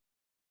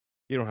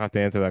 you don't have to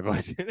answer that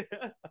question.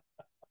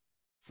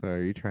 So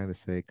are you trying to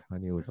say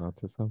Kanye was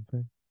onto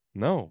something?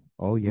 No.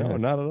 Oh yes. No,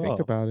 not at all. Think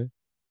about it.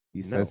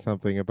 He says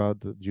something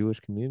about the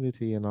Jewish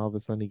community, and all of a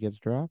sudden he gets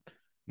dropped.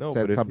 No,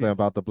 said something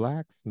about the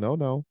blacks.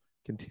 No.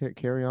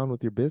 Carry on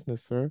with your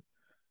business, sir.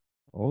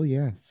 Oh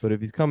yes. But if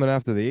he's coming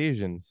after the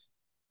Asians,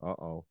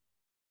 uh-oh.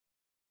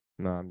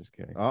 No, I'm just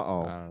kidding.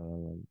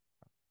 Uh-oh.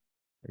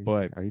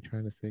 But are you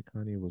trying to say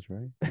Kanye was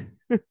right?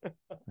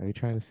 Are you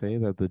trying to say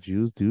that the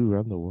Jews do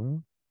run the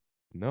world?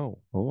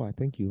 No. Oh, I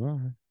think you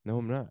are. No,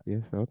 I'm not.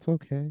 Yes, it's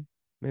okay.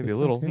 Maybe a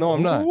little. Okay. No,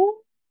 I'm not.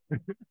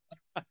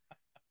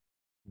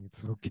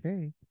 It's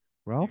okay.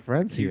 We're all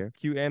friends here.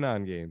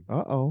 QAnon game.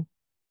 Uh-oh.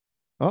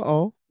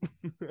 Oh,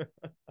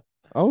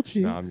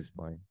 geez. No, I'm just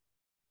playing.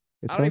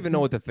 I don't even know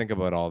what to think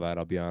about all that.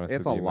 I'll be honest.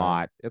 It's a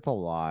lot. It's a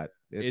lot.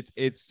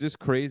 It's just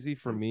crazy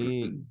for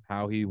me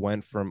how he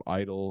went from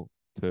idol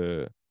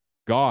to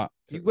God.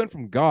 He went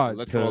from God,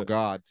 literal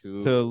God,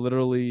 to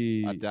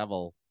literally a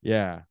devil.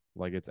 Yeah,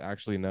 like it's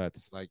actually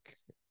nuts. Like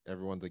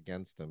everyone's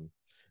against him.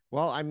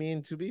 Well, I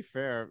mean, to be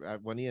fair,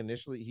 when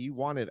he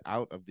wanted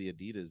out of the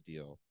Adidas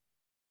deal.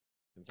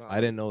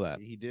 I didn't know that.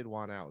 He did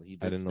want out. He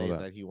did state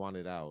that he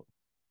wanted out,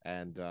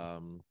 and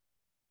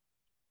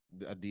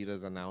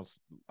Adidas announced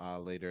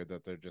later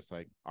that they're just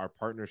like, our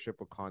partnership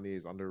with Kanye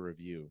is under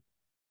review.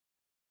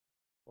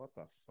 What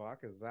the fuck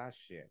is that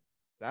shit?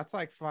 That's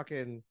like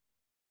fucking.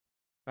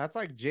 That's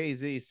like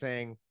Jay-Z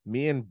saying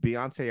me and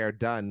Beyonce are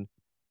done,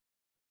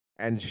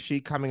 and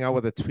she coming out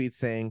with a tweet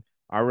saying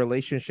our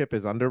relationship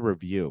is under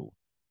review.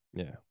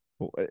 Yeah,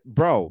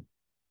 bro,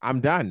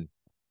 I'm done.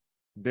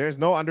 There's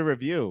no under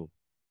review.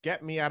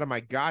 Get me out of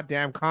my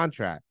goddamn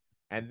contract.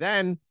 And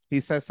then he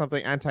says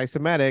something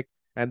anti-Semitic,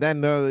 and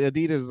then the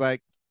Adidas is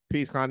like,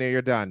 peace, Kanye,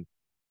 you're done.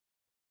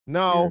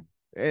 No,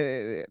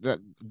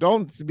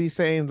 don't be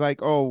saying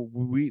like, oh,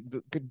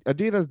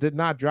 Adidas did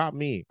not drop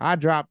me. I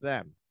dropped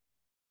them.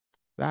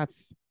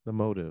 That's the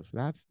motive.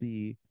 That's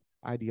the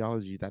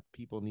ideology that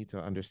people need to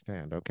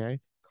understand, okay?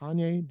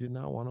 Kanye did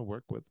not want to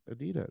work with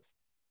Adidas,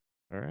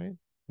 all right?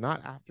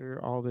 Not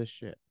after all this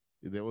shit.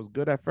 It was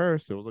good at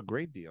first. It was a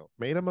great deal.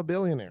 Made him a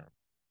billionaire.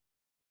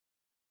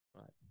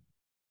 But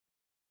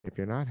if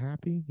you're not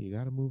happy, you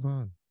got to move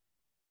on.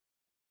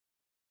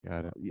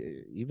 Got it.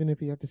 Even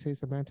if you have to say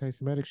some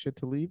anti-Semitic shit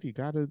to leave, you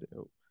got to...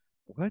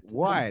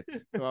 What?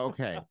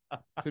 Okay.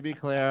 To be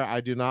clear, I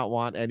do not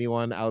want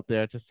anyone out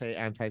there to say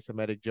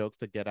anti-Semitic jokes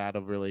to get out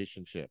of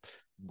relationships,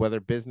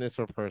 whether business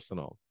or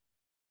personal.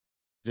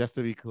 Just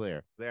to be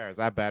clear. There, is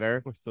that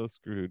better? We're so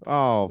screwed.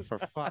 Oh, for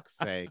fuck's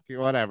sake.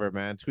 Whatever,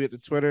 man.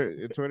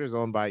 Twitter's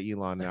owned by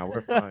Elon now.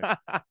 We're fine.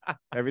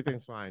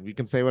 Everything's fine. You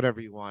can say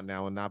whatever you want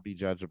now and not be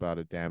judged about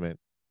it, damn it.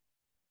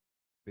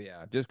 But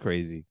yeah, just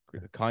crazy.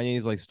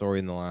 Kanye's like story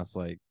in the last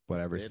like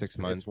whatever 6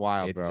 months. It's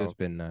wild, bro. It's just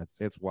been nuts.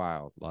 It's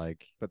wild.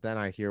 Like, but then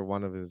I hear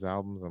one of his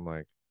albums, I'm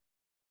like,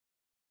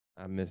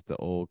 I miss the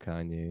old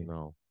Kanye.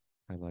 No,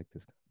 I like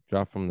this guy.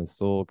 Drop from the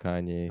soul,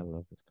 Kanye. I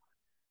love this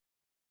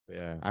guy.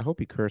 Yeah. I hope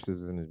he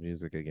curses in his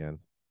music again.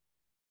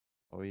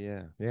 Oh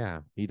yeah.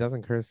 Yeah. He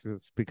doesn't curse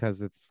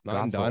because it's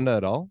not in Donda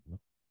at all.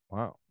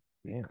 Wow.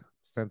 Yeah.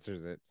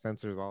 Censors it.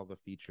 Censors all the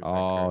features.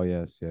 Oh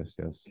yes.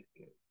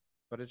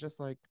 But it's just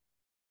like,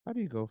 how do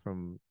you go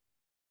from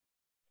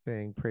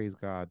saying praise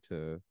God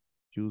to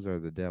Jews are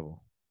the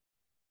devil?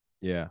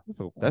 Yeah,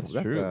 that's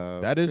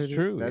true. That is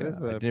true. That is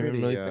a I didn't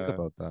even really think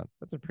about that.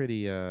 That's a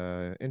pretty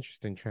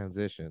interesting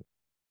transition.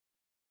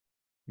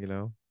 You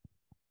know?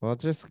 Well, it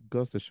just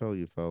goes to show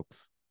you,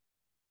 folks.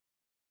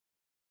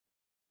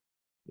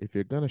 If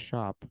you're gonna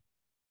shop,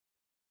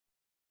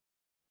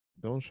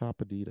 don't shop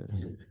Adidas.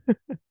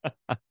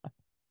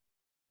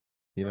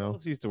 You know,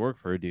 I used to work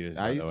for Adidas.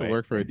 I used to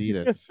work for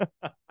Adidas.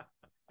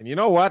 And you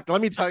know what?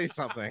 Let me tell you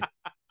something.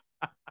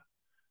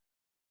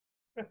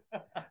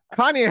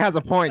 Kanye has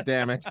a point,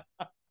 damn it.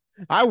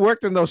 I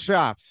worked in those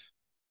shops.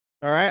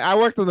 All right. I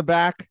worked in the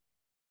back.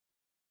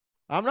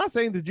 I'm not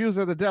saying the Jews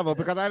are the devil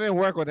because I didn't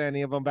work with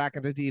any of them back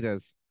at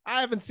Adidas.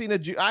 I haven't seen a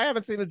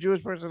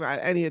Jewish person at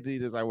any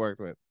Adidas I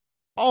worked with.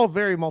 All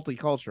very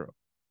multicultural.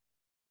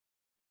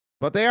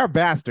 But they are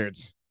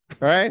bastards.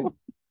 All right.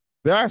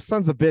 They are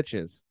sons of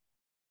bitches.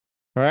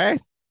 All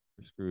right.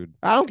 We're screwed.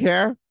 I don't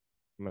care.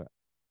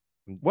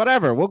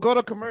 Whatever. We'll go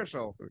to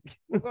commercial.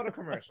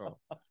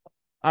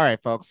 All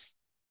right, folks.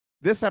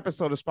 This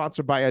episode is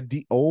sponsored by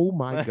Oh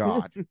my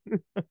God.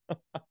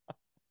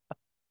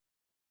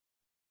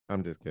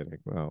 I'm just kidding.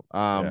 Well,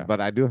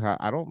 but I do have.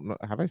 I don't know.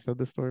 Have I said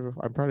this story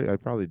before? I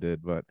probably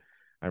did, but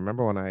I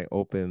remember when I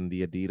opened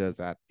the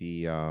Adidas at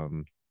the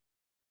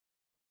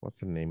what's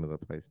the name of the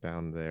place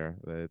down there?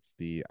 It's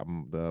the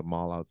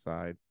mall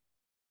outside.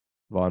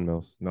 Vaughan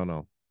Mills.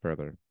 No,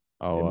 further.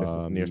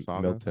 Oh, near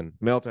Saga.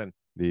 Milton.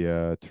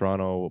 The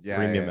Toronto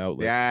Premium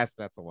Outlet. Yes,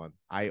 that's the one.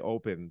 I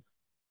opened.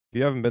 If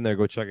you haven't been there,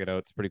 go check it out.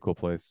 It's a pretty cool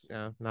place.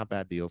 Yeah, not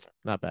bad deals.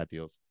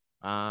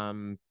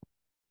 So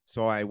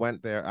I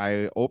went there.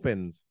 I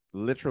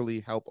literally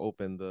helped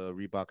open the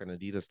Reebok and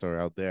Adidas store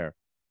out there.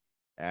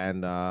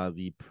 And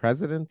the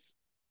president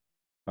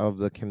of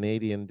the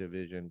Canadian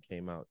division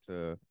came out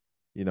to,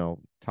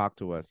 talk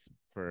to us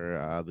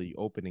for the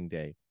opening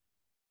day.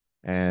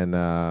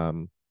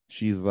 And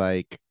she's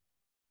like,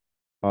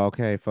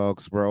 okay,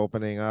 folks, we're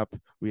opening up.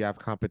 We have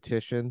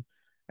competition,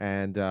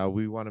 and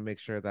we want to make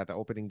sure that the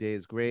opening day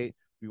is great.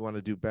 We want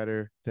to do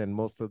better than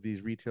most of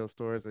these retail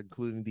stores,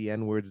 including the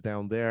N-words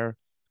down there.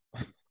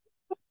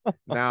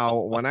 Now,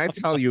 when I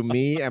tell you,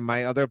 me and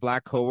my other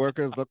black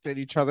coworkers looked at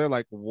each other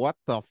like, what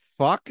the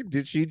fuck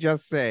did she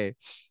just say?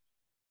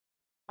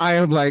 I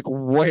am like,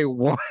 wait,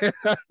 what?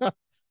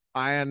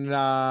 I am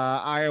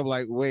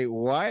like, wait,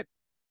 what?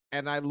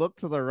 And I look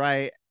to the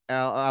right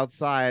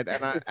outside,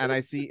 and I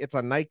see it's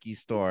a Nike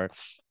store.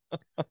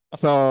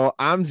 So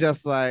I'm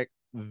just like,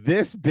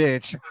 this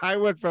bitch. I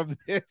went from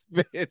this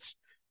bitch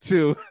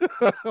to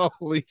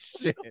holy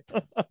shit.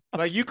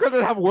 Like, you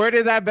couldn't have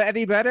worded that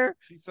any better.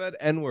 She said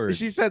N-word.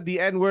 She said the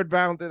N-word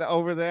bound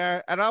over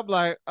there, and I'm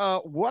like,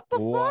 what the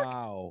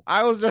fuck?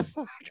 I was just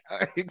like,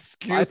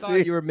 excuse me. I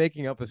thought you were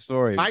making up a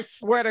story. I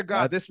swear to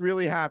God, this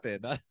really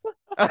happened. I'm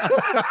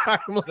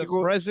like, the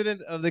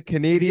president of the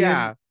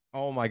Canadian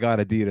Oh my God,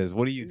 Adidas,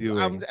 what are you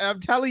doing? I'm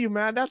telling you,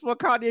 man. That's what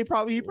Kanye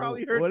probably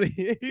heard. What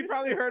He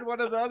probably heard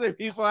one of the other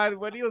people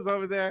when he was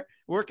over there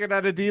working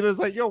at Adidas.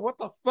 Like, yo, what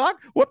the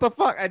fuck? What the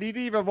fuck? And he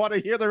didn't even want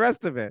to hear the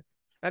rest of it.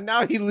 And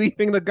now he's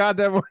leaving the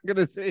goddamn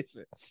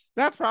organization.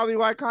 That's probably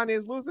why Kanye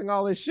is losing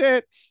all his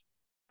shit.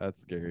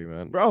 That's scary,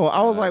 man. Bro,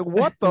 I was like,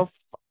 what the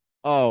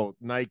Oh,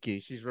 Nike.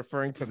 She's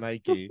referring to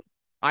Nike.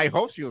 I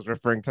hope she was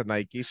referring to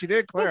Nike. She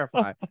didn't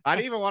clarify. I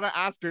didn't even want to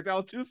ask her. I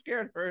was too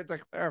scared for her to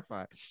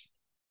clarify.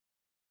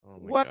 Oh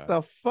what God.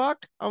 the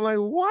fuck? I'm like,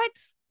 what?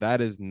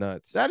 That is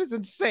nuts. That is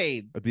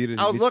insane. Adidas,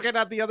 I was looking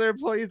at the other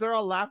employees; they're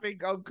all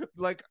laughing,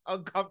 like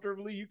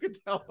uncomfortably. You can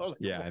tell. Like,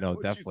 yeah, I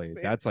know, definitely.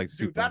 That's like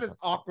super. Dude, that is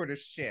awkward as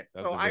shit.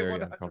 That's so I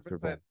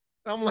 100%.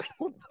 I'm like,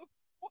 what the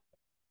fuck?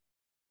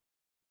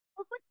 I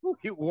was like,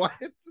 wait, what?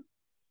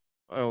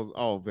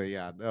 But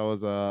yeah,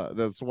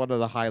 that's one of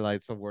the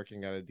highlights of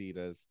working at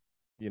Adidas.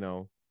 You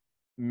know,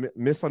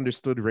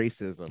 misunderstood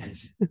racism.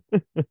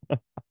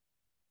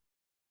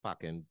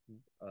 Fucking.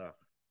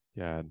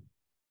 Yeah.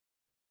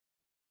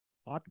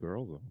 Hot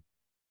girls though.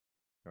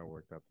 I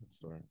worked at that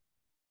store.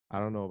 I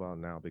don't know about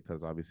now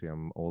because obviously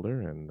I'm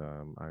older and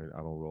I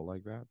don't roll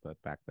like that.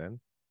 But back then,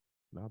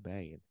 not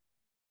bad.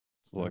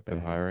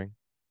 Selective hiring.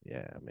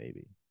 Yeah,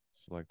 maybe.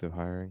 Selective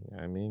hiring.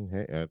 I mean,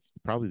 hey, it's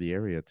probably the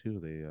area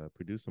too. They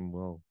produce them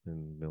well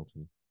in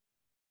Milton.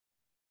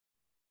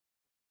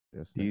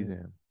 Yes,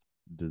 Dezam.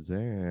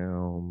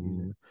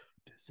 Dezam.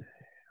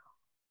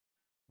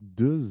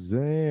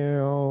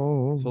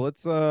 Dezam. So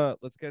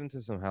let's get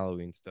into some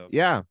Halloween stuff.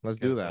 Yeah, let's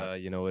do that.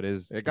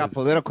 It got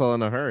political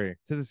in a hurry.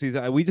 To the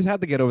season. We just had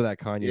to get over that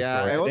Kanye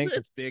story.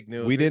 It's big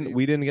news. We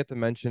didn't get to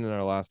mention in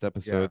our last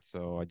episode,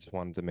 so I just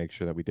wanted to make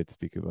sure that we did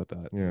speak about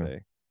that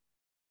today.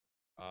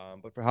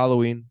 But for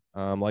Halloween,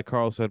 like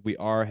Carl said, we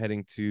are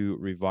heading to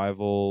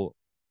Revival.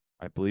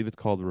 I believe it's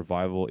called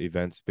Revival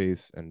Event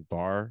Space and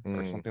Bar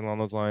or something along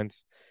those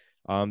lines.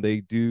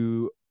 They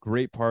do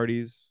great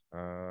parties.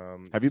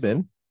 Have you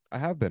been? I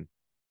have been.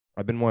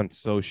 I've been once.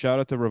 So shout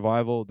out to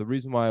Revival. The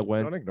reason why I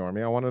went. Don't ignore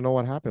me. I want to know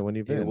what happened when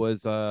you've been. It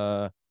was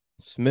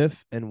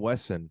Smith and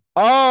Wesson.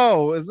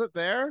 Oh, is it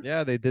there?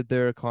 Yeah, they did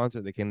their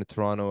concert. They came to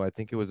Toronto. I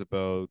think it was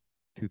about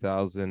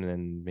 2000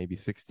 and maybe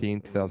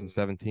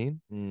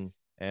 2017.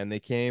 And they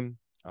came.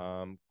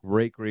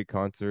 Great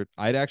concert.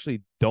 I'd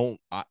actually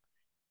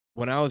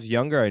when I was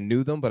younger, I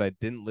knew them, but I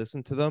didn't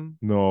listen to them.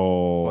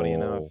 No. Funny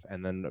enough.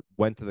 And then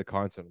went to the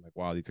concert. I'm like,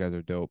 wow, these guys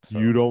are dope. So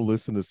you don't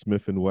listen to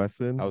Smith and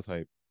Wesson? I was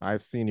hyped.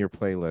 I've seen your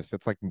playlist.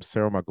 It's like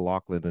Sarah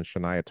McLachlan and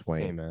Shania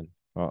Twain. Hey, man.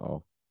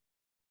 Uh-oh.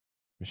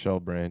 Michelle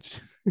Branch.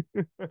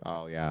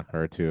 Oh, yeah.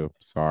 Her too.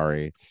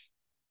 Sorry.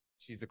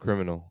 She's a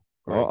criminal.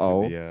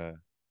 Uh-oh.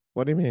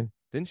 What do you mean?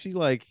 Didn't she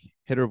like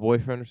hit her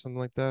boyfriend or something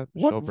like that?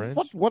 Michelle Branch?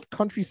 What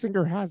country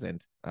singer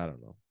hasn't? I don't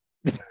know.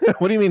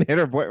 What do you mean hit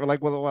her boy?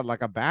 Like with what?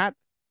 Like a bat?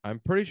 I'm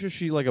pretty sure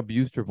she like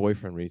abused her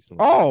boyfriend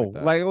recently. Oh,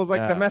 like it was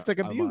like domestic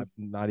abuse.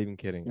 I'm not even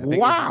kidding.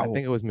 Wow. I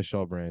think it was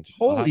Michelle Branch.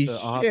 Holy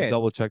shit. I'll have to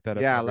double check that.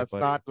 Yeah, let's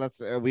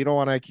we don't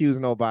want to accuse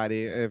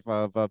nobody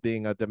of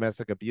being a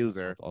domestic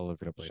abuser. I'll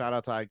look it up later. Shout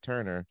out to Ike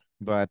Turner.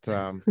 But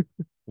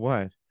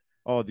what?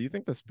 Oh, do you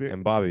think the spirit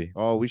and Bobby?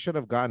 Oh, we should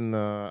have gotten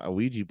a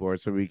Ouija board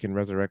so we can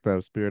resurrect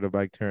the spirit of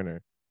Ike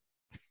Turner.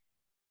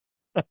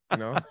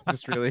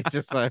 Just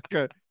like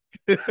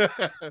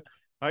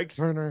Ike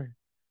Turner,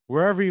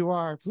 wherever you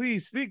are,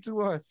 please speak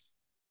to us.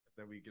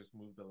 Then we just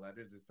move the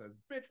letters. It says,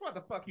 "Bitch, what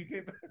the fuck you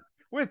came back?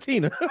 Where's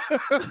Tina?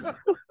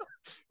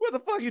 Where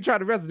the fuck you trying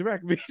to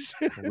resurrect me?"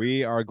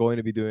 We are going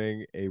to be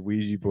doing a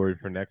Ouija board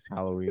for next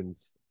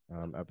Halloween's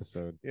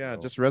episode. Yeah,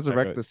 so just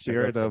resurrect the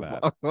spirit of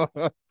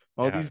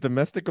all these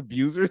domestic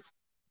abusers.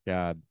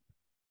 God,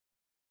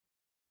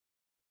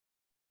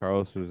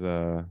 Carlos is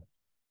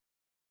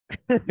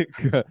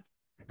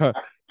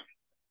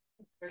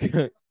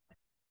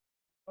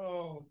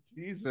Oh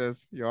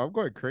Jesus, yo, I'm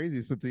going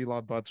crazy since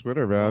Elon bought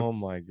Twitter, man. Oh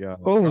my God,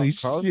 holy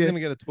Carlos shit! Is gonna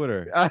get a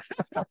Twitter.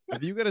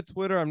 If you get a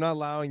Twitter, I'm not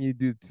allowing you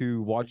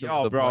to watch.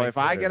 Yo, bro, if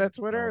I get a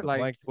Twitter,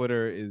 like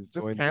Twitter is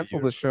just going cancel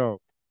the show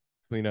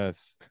between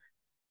us.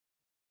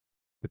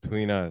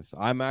 Between us,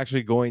 I'm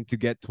actually going to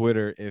get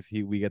Twitter if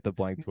we get the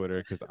blank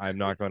Twitter because I'm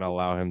not going to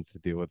allow him to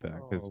deal with that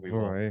because we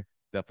will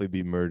definitely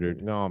be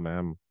murdered. No,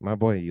 man, my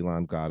boy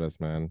Elon got us,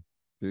 man.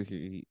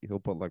 He'll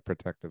put like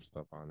protective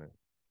stuff on it.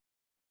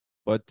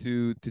 But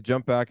to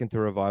jump back into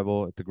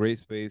Revival, it's a great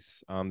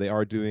space. They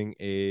are doing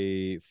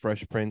a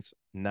Fresh Prince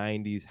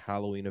 90s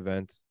Halloween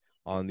event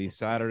on the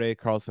Saturday.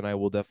 Carlson and I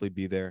will definitely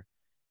be there.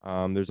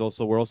 We're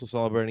also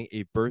celebrating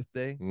a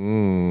birthday,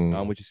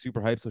 which is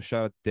super hype. So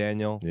shout out to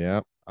Daniel. Yeah.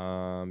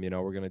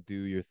 We're gonna do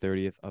your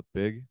 30th up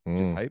big, which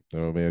is hype.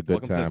 It'll be a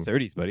good time. To the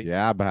 30s, buddy.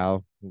 Yeah,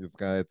 pal.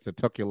 It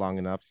took you long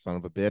enough, son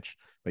of a bitch,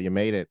 but you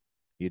made it.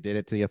 You did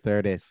it to your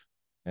 30s,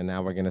 and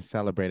now we're gonna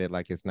celebrate it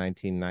like it's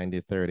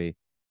 1990-30.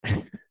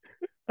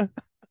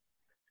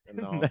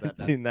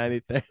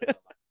 1990.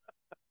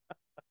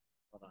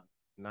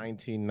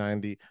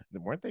 1990.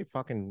 Weren't they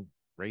fucking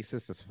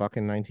racist as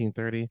fucking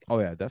 1930? Oh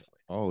yeah, definitely.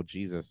 Oh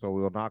Jesus. So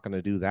we're not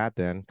gonna do that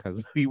then,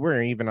 because we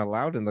weren't even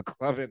allowed in the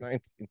club in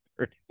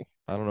 1930.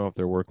 I don't know if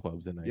there were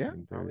clubs in Yeah,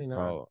 1930s. probably not.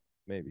 Oh,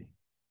 maybe.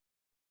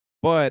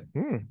 But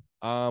Hmm.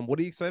 what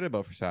are you excited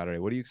about for Saturday?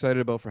 What are you excited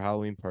about for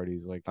Halloween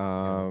parties? Like,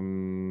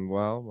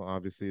 Well,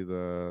 obviously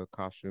the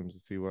costumes to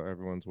see what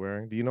everyone's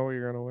wearing. Do you know what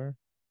you're gonna wear?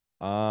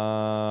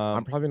 I'm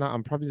um, probably not.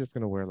 I'm probably just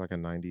gonna wear like a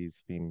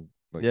 '90s theme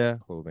like yeah,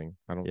 clothing.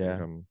 I don't think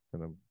yeah. I'm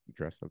gonna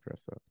dress up.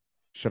 Dress up.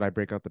 Should I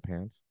break out the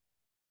pants?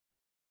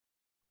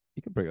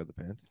 You can break out the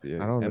pants. I The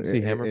don't know.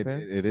 MC Hammer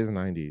pants. It is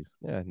 '90s,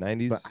 Yeah, but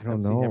 90s I don't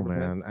MC know, Hammer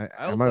pants. man.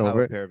 I Am I also have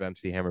over a it? pair of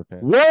MC Hammer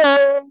pants.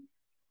 Whoa!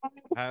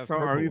 I have So are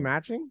purple we ones.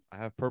 matching? I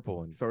have purple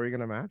ones. So are we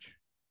gonna match?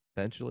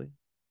 Potentially.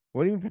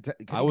 What do you mean? Can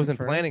I you wasn't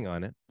confirm? planning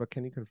on it. But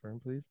can you confirm,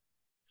 please,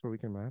 so we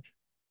can match?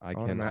 I I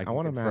want to can I I can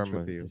want to match confirm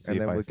with it you, to see and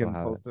if then I we still can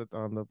have it. post it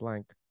on the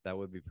blank. That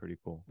would be pretty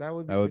cool. That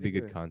would be That would pretty be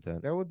good good.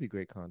 content. That would be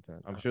great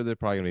content. I'm sure they're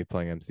probably gonna be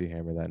playing MC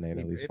Hammer that night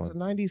at least It's a once.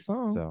 '90s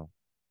song, So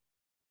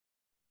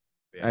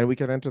yeah. and we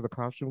can enter the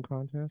costume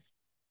contest.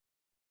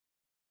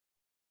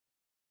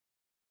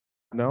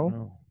 I don't No,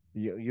 know.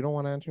 you don't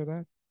want to enter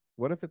that.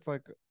 What if it's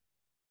like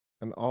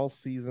an all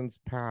seasons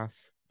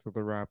pass to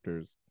the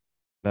Raptors?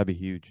 That'd be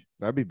huge.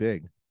 That'd be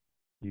big,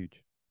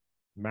 Huge.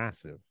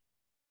 massive.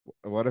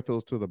 What if it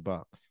was to the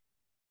Bucks?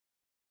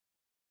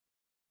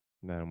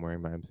 That I'm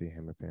wearing my MC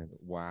Hammer pants.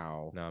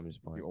 Wow. No, I'm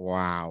just playing.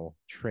 Wow,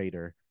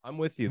 traitor. I'm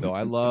with you though.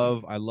 I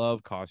love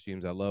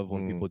costumes. I love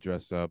when people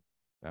dress up.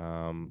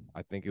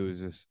 I think it was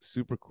just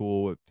super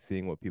cool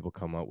seeing what people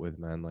come up with,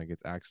 man. Like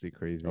it's actually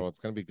crazy. Oh, it's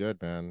gonna be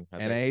good, man. I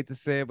hate to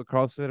say it, but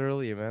CrossFit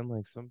earlier, man.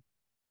 Like some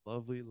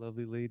lovely,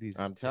 lovely ladies.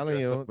 I'm They telling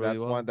dress you, up really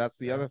that's well. one. That's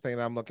the Yeah. other thing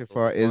that I'm looking Those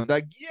for are is fun.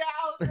 the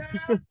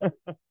yeah.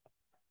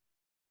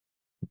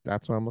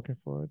 That's what I'm looking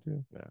forward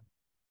to. Yeah.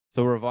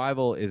 So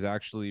Revival is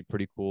actually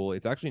pretty cool.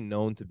 It's actually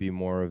known to be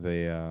more of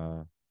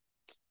a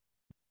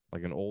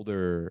like an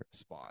older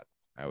spot,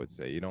 I would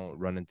say. You don't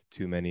run into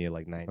too many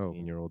like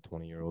 19-year-old,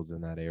 20-year-olds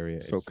in that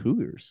area. So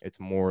Cougars. It's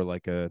more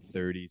like a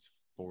 30s,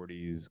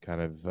 40s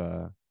kind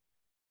of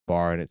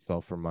bar in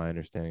itself, from my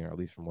understanding, or at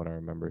least from what I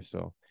remember.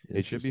 So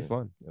it should be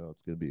fun. Oh,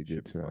 it's gonna be a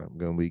good Should be time. fun.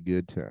 Gonna be a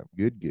good time.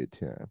 Good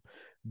time.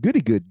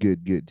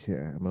 Good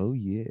time. Oh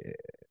yeah.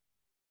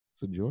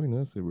 So join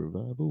us at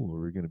Revival, where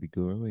we're gonna be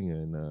going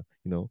and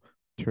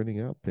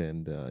turning up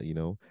and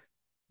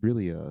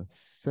really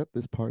set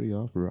this party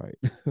off right.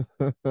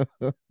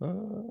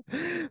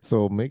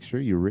 So make sure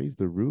you raise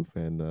the roof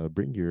and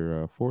bring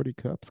your 40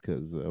 cups,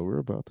 because we're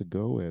about to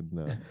go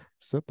and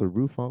set the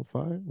roof on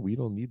fire. We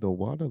don't need no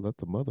water. Let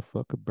the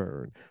motherfucker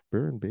burn.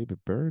 Burn, baby,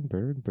 burn,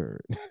 burn,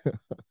 burn.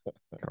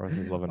 Carlos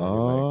is loving on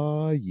your mic.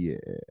 Oh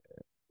yeah.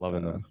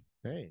 Loving them.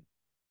 Hey,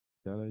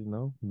 gotta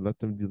let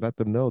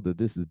them know that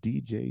this is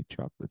DJ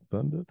Chocolate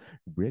Thunder,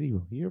 ready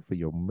here for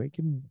your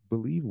making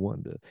believe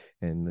wonder.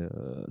 And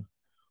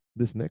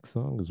this next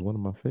song is one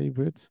of my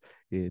favorites.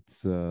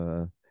 It's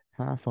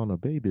Half on a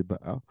Baby, but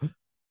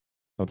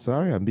I'm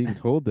sorry, I'm being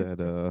told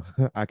that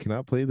I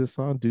cannot play this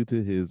song due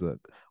to his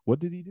what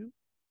did he do?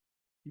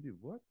 He did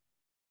what?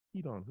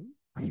 He on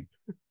who?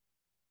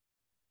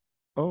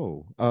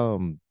 Oh,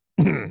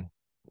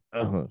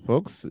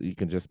 folks, you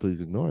can just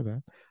please ignore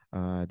that.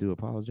 I do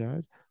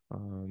apologize.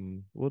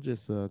 We'll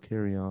just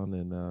carry on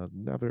and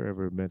never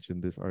ever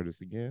mention this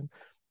artist again.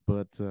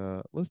 But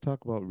let's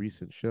talk about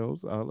recent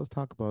shows. Let's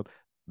talk about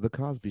the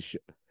Cosby Show.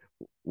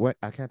 What?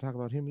 I can't talk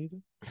about him either.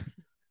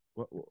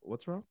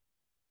 What's wrong?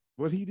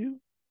 What'd he do?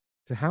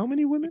 To how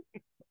many women?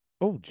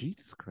 Oh,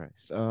 Jesus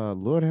Christ.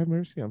 Lord have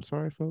mercy. I'm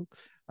sorry, folks.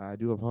 I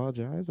do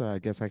apologize. I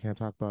guess I can't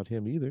talk about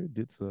him either.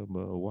 Did some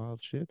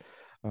wild shit.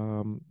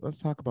 Let's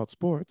talk about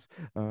sports.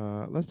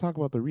 Let's talk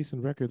about the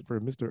recent record for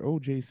Mr.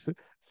 OJ.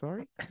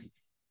 Sorry?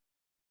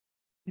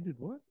 He did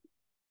what?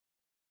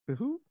 The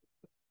who?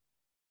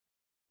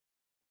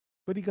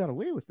 But he got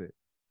away with it.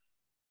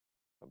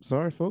 I'm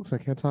sorry, folks. I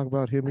can't talk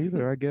about him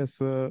either. I guess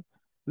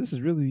this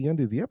is really the end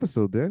of the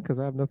episode then, because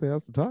I have nothing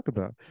else to talk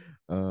about.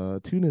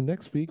 Tune in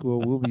next week.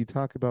 We'll be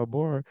talking about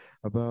more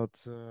about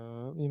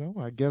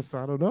I guess,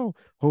 I don't know.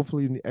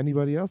 Hopefully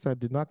anybody else that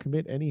did not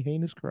commit any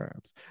heinous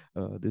crimes.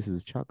 This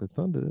is Chocolate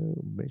Thunder,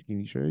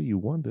 making sure you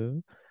wonder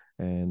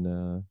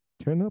and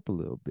turn up a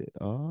little bit.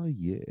 Oh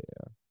yeah.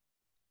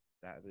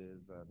 That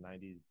is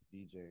 90s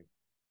DJ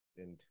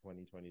in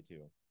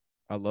 2022.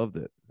 I loved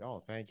it.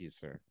 Oh, thank you,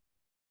 sir.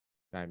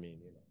 I mean,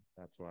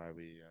 that's why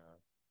we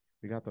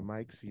got the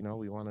mics.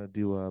 We want to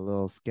do a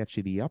little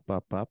sketchity up.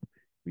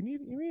 We need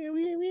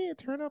to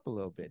turn up a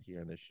little bit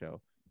here in this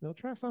show.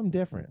 Try something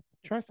different.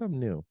 Try something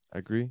new. I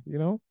agree.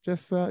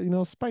 Just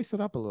spice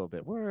it up a little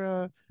bit.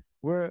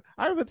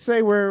 I would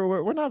say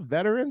we're not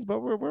veterans, but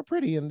we're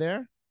pretty in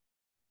there.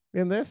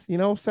 In this,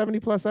 70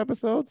 plus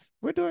episodes,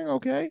 we're doing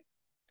okay.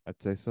 I'd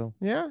say so.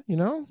 Yeah,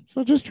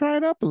 so just try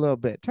it up a little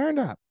bit. Turn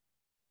up.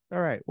 All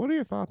right. What are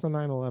your thoughts on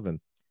 9/11?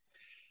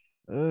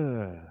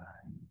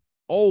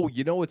 Oh,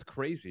 it's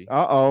crazy.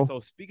 Uh-oh. So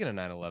speaking of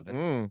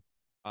 9/11,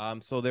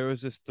 so there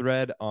was this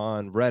thread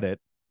on Reddit,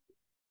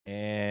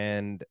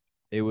 and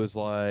it was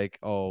like,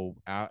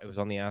 it was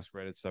on the Ask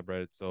Reddit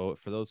subreddit. So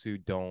for those who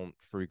don't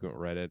frequent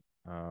Reddit,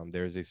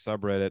 there's a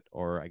subreddit,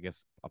 or I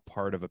guess a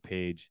part of a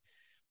page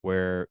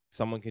where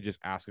someone can just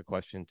ask a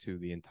question to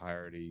the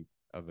entirety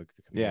of the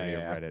community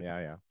of Reddit.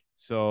 Yeah.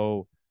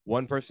 So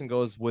one person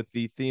goes, with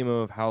the theme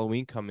of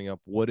Halloween coming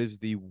up, what is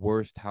the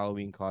worst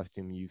Halloween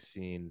costume you've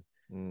seen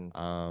in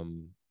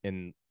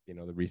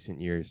the recent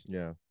years?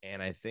 Yeah.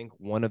 And I think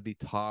one of the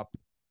top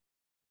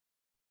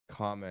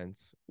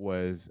comments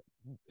was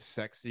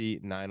sexy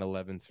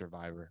 9/11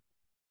 survivor.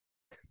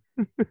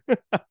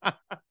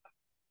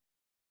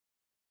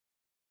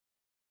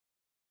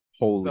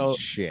 Holy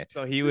shit.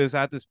 So he was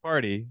at this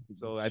party.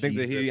 So I think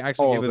that he Jesus.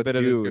 actually gave a the bit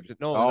of dude. description.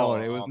 No,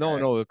 it was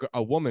okay.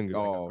 a woman, like a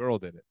Oh. girl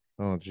did it.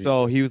 Oh, Jesus.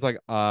 So he was like,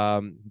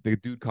 the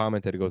dude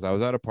commented, he goes, I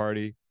was at a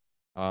party,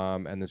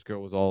 and this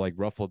girl was all like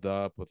ruffled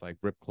up with like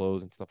ripped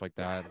clothes and stuff like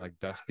that, like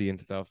dusty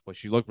and stuff, but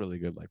she looked really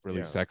good, like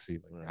really sexy,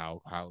 like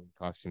how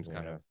costumes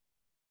kind of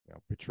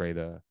portray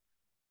the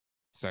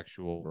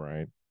sexual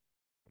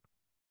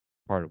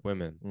part of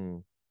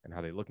women and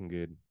how they looking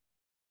good.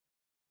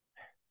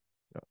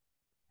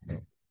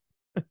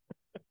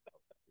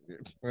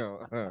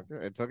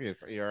 It's okay.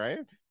 You all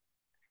right?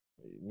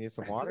 You need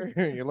some water?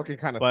 You're looking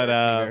kind of thirsty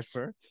there,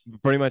 sir.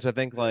 Pretty much, I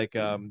think like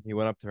he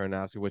went up to her and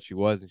asked her what she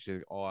was, and she's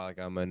like, "Oh, like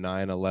I'm a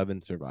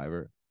 9/11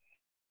 survivor,"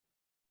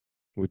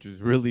 which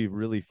was really,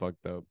 really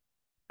fucked up.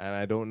 And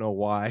I don't know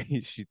why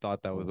she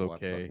thought that was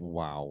okay.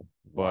 Wow.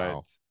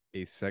 But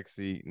a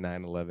sexy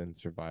 9/11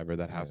 survivor,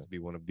 that has to be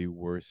one of the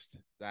worst.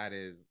 That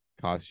is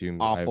costumes.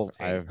 Awful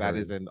taste. That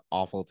is an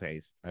awful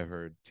taste. I've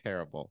heard.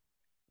 Terrible.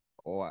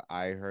 Oh,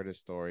 I heard a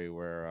story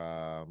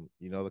where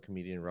the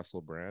comedian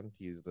Russell Brand.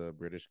 He's the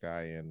British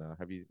guy, and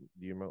do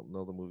you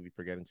know the movie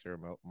Forgetting Sarah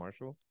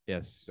Marshall?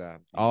 Yes.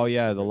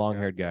 The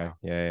long-haired guy.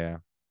 Yeah.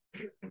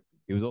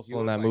 He was also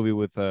in that movie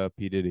with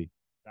P. Diddy.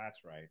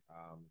 That's right.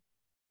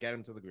 Get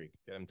him to the Greek.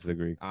 Get him to the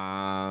Greek.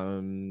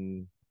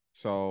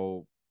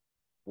 So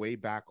way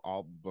back,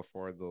 all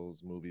before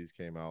those movies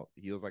came out,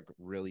 he was like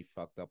really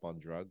fucked up on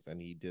drugs, and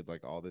he did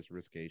like all this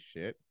risque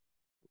shit.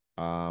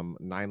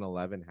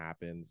 9/11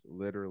 happens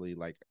literally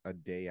like a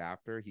day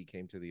after he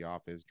came to the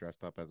office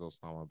dressed up as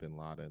Osama bin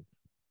Laden.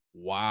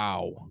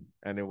 Wow.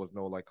 And it was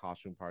no like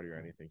costume party or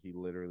anything. He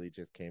literally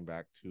just came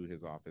back to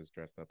his office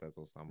dressed up as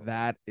Osama.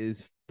 That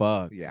is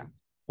fucked. Yeah.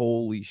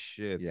 Holy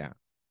shit. Yeah.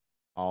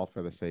 All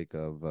for the sake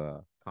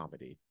of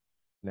comedy.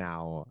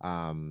 Now,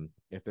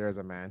 if there's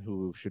a man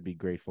who should be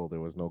grateful there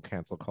was no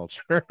cancel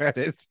culture at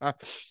his time,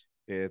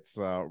 it's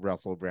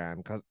Russell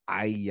Brand, because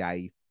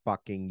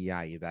fucking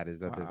that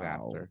is a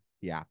disaster.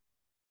 Yeah.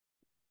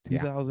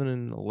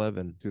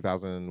 2011.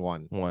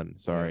 2001.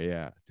 Sorry,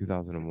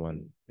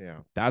 2001. Yeah.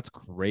 That's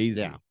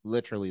crazy. Yeah.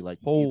 Literally, like,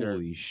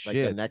 holy shit.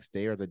 Like the next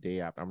day or the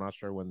day after. I'm not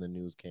sure when the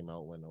news came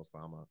out when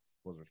Osama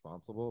was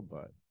responsible,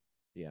 but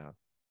yeah.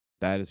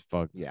 That is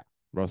fucked. Yeah.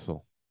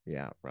 Russell.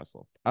 Yeah,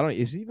 Russell.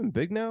 Is he even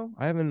big now?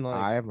 I haven't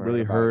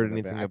really heard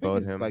anything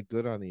about him. Like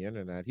good on the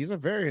internet. He's a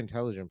very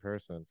intelligent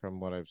person from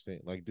what I've seen.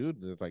 Like dude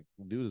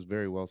is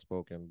very well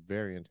spoken,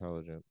 very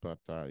intelligent. But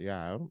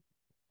I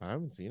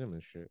haven't seen him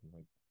in shit in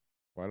like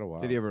quite a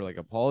while. Did he ever like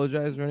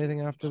apologize or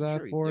anything after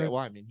that for it? Well,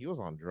 I mean, he was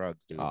on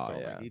drugs, dude. Oh, so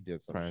yeah. like, he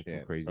did some Trying shit.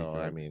 some crazy so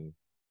drugs. I mean,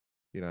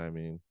 you know what I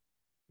mean?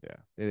 Yeah.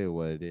 It is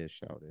what it is,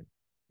 shouted.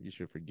 You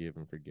should forgive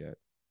and forget.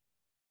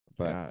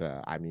 But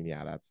I mean,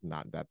 that's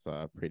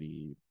a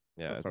pretty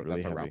that's a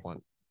rough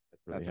one.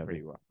 That's a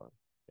pretty rough one.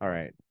 All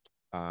right.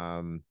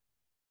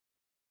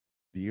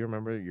 Do you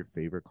remember your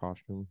favorite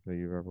costume that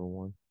you've ever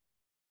worn?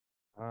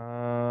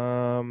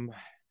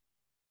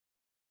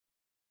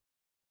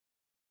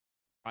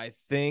 I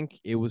think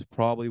it was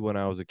probably when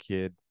I was a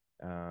kid.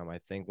 I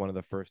think one of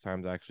the first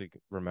times I actually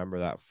remember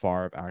that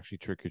far of actually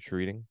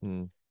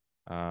trick-or-treating.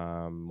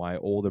 My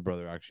older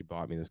brother actually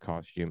bought me this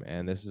costume,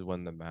 and this is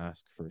when The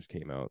Mask first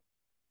came out.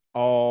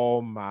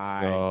 Oh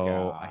my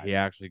god. He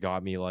actually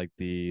got me like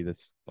the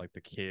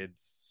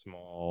kid's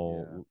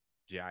small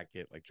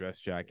jacket, like dress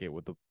jacket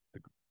with the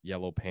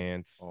yellow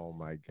pants. Oh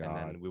my god. And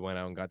then we went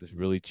out and got this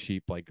really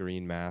cheap like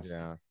green mask.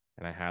 Yeah.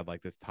 And I had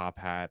like this top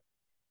hat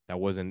that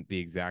wasn't the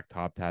exact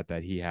top hat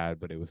that he had,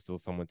 but it was still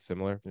somewhat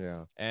similar.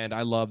 Yeah. And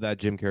I love that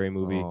Jim Carrey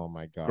movie. Oh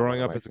my god.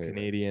 Growing up as a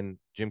Canadian,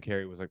 Jim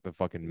Carrey was like the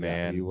fucking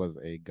man. He was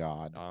a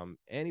god.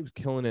 And he was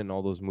killing it in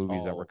all those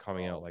movies that were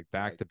coming out like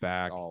back to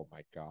back. Oh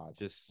my god.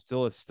 Just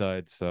still a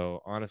stud.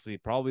 So honestly,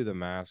 probably The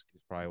Mask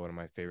is probably one of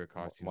my favorite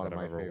costumes one of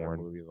my I've ever favorite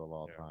worn. movies of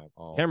all time.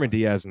 Oh, Cameron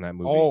Diaz in that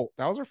movie. Oh,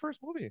 that was her first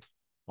movie.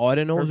 Oh, I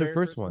didn't know it was her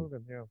first one.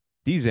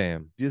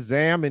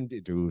 Dizam and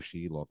dude,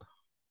 she looked.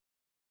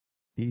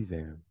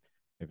 Dizam.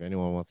 If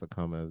anyone wants to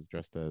come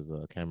dressed as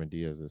Cameron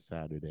Diaz this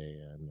Saturday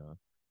and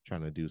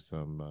trying to do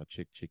some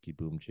chicky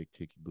boom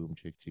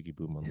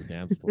on the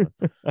dance floor,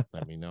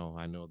 let me know.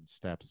 I know the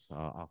steps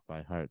off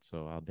by heart,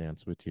 so I'll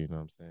dance with you. You know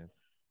what I'm saying?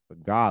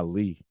 But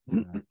golly,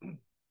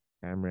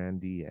 Cameron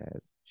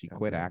Diaz, she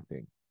quit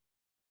acting.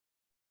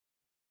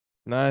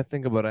 Now I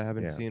think about it, I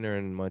haven't seen her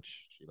in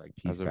much. She like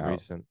as of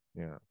recent.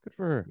 Yeah, good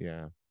for her.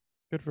 Yeah,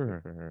 good for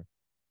her.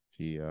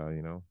 She,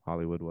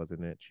 Hollywood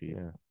wasn't it.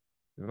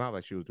 It's not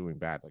like she was doing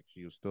bad. Like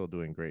she was still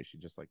doing great. She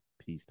just like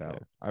pieced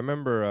out. I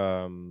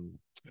remember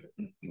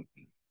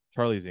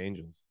Charlie's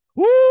Angels.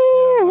 Woo!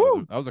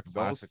 Yeah, That was a those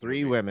classic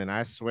three movie. women,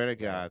 I swear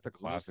to Yeah, God, it's a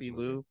classic Lucy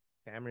movie. Liu,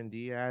 Cameron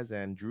Diaz,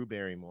 and Drew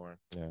Barrymore.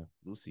 Yeah,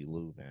 Lucy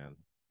Liu, man,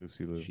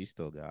 Lucy Liu. she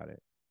still got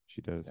it.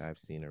 She does. I've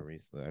seen her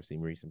recently. I've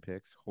seen recent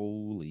pics.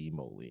 Holy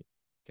moly,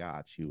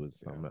 God, she was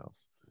something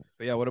else.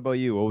 But yeah, what about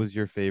you? What was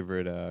your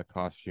favorite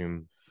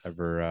costume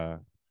ever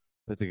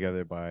put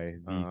together by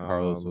the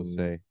Carlos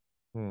Jose?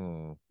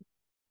 Trying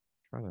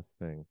to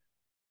think.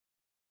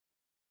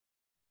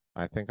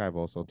 I think I've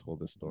also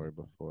told this story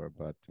before,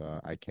 but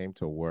I came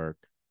to work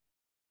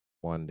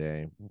one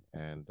day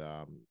and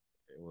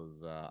it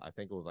was I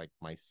think it was like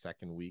my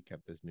second week at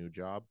this new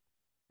job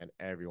and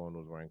everyone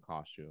was wearing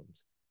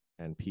costumes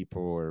and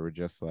people were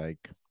just like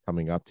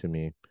coming up to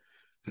me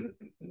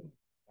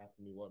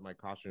asking me what my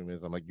costume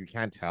is. I'm like, you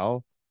can't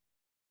tell?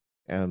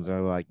 And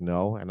they're like,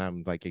 no. And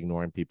I'm like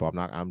ignoring people.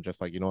 I'm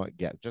just like, you know what?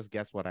 Just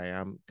guess what I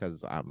am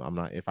because I'm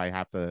not, if I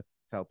have to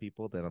tell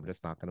people, then I'm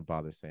just not going to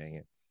bother saying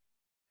it.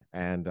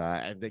 And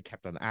they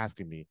kept on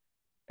asking me,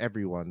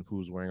 everyone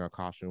who's wearing a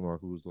costume or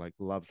who's like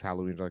loves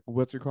Halloween, like,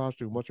 what's your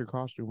costume? What's your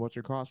costume? What's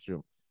your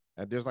costume?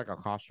 And there's like a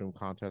costume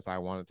contest I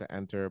wanted to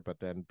enter, but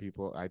then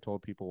I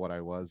told people what I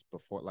was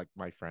before, like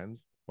my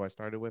friends who I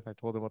started with, I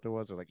told them what there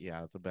was. They're like,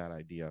 yeah, it's a bad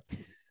idea.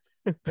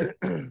 But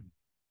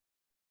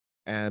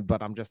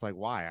I'm just like,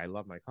 why? I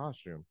love my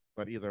costume.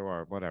 But either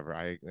or, whatever.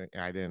 I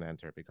didn't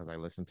enter because I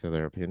listened to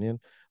their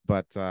opinion.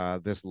 But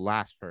this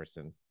last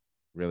person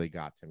really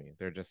got to me.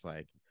 They're just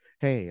like,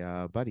 hey,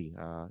 buddy,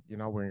 you're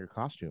not wearing your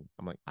costume.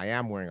 I'm like, I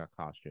am wearing a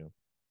costume.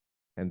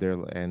 And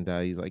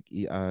he's like,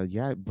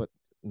 yeah, but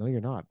no,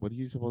 you're not. What are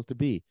you supposed to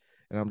be?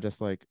 And I'm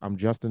just like, I'm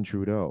Justin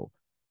Trudeau.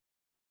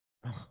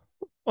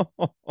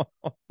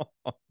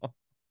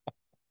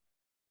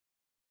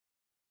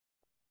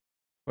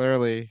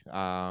 Clearly,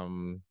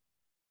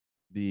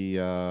 the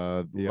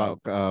luck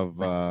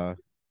of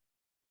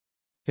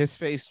his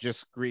face just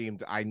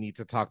screamed, I need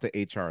to talk to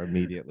HR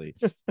immediately.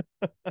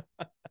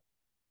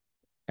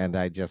 And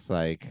I just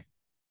like,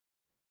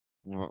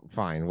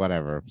 fine,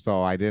 whatever.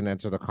 So I didn't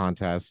enter the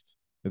contest.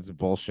 It's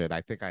bullshit.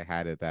 I think I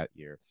had it that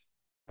year.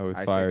 I was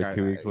fired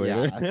 2 weeks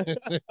later.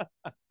 Yeah.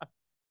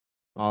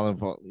 all in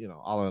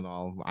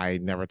all, I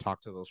never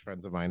talked to those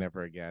friends of mine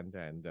ever again.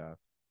 And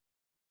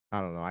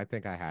I don't know. I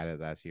think I had it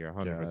that year,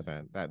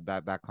 100%.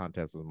 That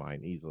contest was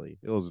mine easily.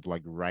 It was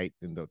like right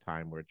in the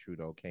time where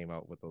Trudeau came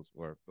out with those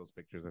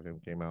pictures of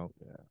him came out.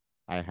 Yeah,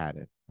 I had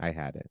it.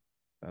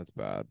 that's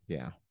bad.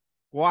 Yeah.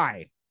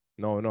 Why?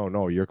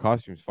 No. Your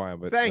costume's fine,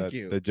 but Thank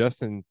you. The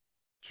Justin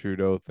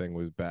Trudeau thing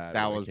was bad.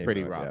 That was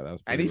pretty rough. Yeah, that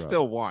was pretty and he rough.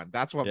 still won.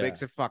 That's what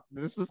makes it fucked.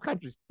 This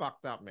country's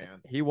fucked up,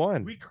 man. He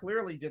won. We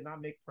clearly did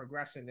not make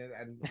progression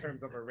in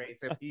terms of a race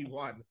if he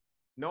won,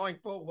 knowing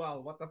full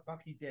well what the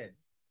fuck he did.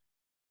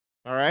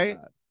 All right.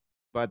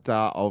 But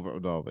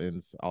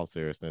in all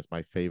seriousness,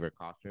 my favorite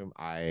costume,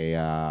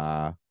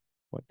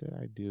 what did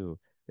I do?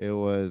 It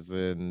was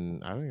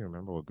in, I don't even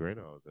remember what grade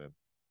I was in.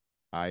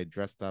 I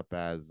dressed up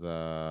as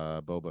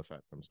Boba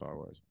Fett from Star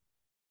Wars.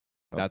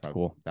 That's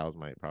cool. That was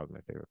probably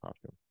my favorite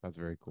costume. That's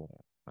very cool.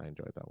 Yeah, I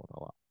enjoyed that one a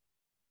lot.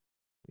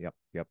 Yep.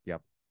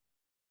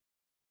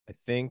 I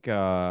think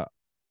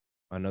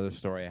another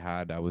story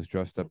I was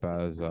dressed up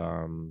as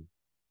I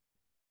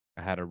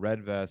had a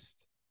red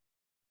vest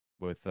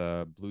with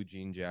a blue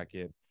jean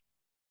jacket.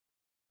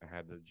 I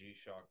had the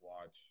G-Shock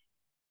watch,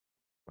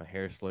 my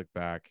hair slicked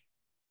back,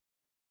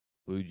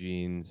 blue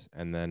jeans,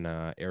 and then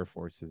Air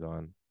Forces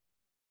on.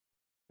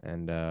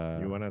 And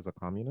you went as a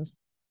communist?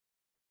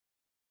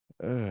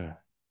 But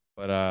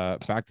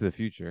Back to the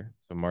Future,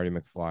 so Marty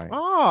McFly.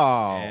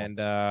 Oh. And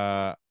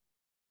I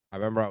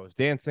remember I was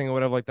dancing or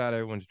whatever like that.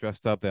 Everyone's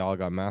dressed up. They all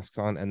got masks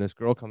on. And this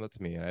girl comes up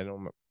to me,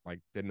 and I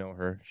didn't know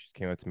her. She just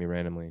came up to me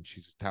randomly, and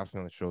she taps me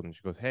on the shoulder, and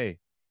she goes, "Hey."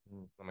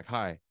 I'm like,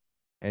 "Hi."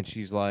 And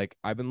she's like,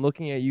 "I've been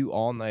looking at you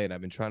all night.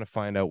 I've been trying to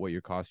find out what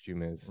your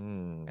costume is."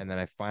 And then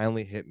I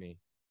finally hit me.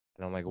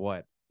 And I'm like,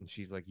 "What?" And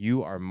she's like,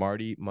 "You are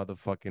Marty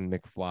motherfucking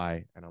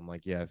McFly." And I'm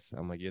like, "Yes."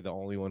 I'm like, "You're the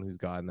only one who's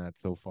gotten that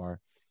so far."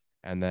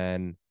 And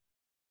then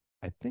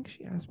I think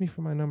she asked me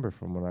for my number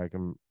from what I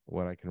can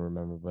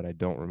remember, but I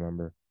don't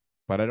remember.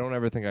 But I don't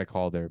ever think I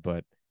called her.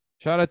 But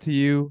shout out to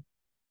you,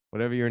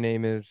 whatever your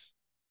name is.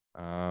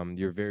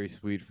 You're very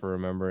sweet for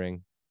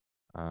remembering,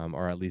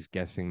 or at least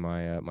guessing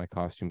my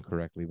costume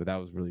correctly. But that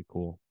was really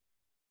cool.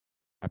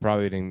 I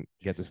probably didn't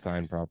get the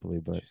sign properly,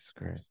 but Jesus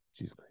Christ.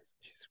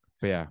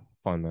 But yeah,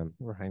 fun, man.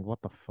 Ryan,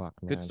 what the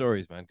fuck, man? Good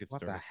stories, man. Good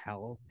what stories. the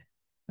hell?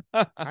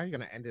 How are you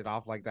gonna end it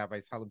off like that by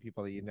telling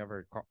people that you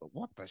never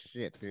what the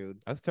shit, dude?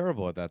 I was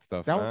terrible at that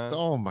stuff. That was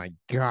oh my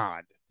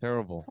god.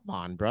 Terrible. Come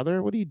on,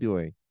 brother. What are you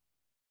doing?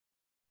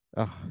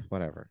 Ugh,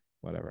 whatever.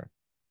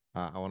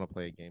 I want to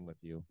play a game with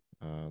you.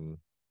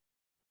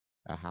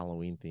 A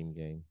Halloween themed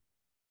game.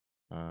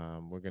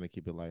 We're gonna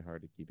keep it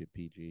lighthearted, keep it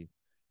PG.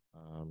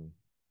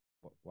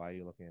 Why are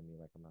you looking at me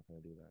like I'm not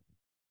gonna do that?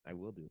 I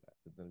will do that.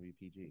 It's gonna be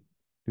PG.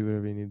 Do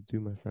whatever you need to do,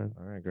 my friend.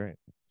 All right, great.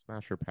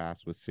 Smash or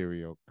pass with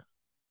cereal.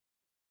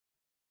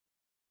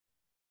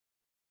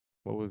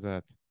 What was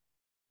that?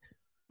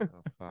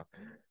 Oh fuck.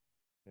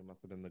 It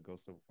must have been the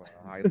ghost of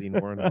Eileen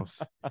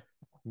Wuornos.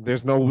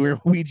 There's no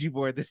Ouija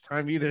board this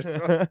time either,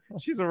 so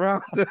she's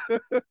around.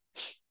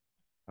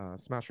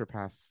 Smash or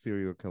Pass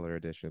Serial Killer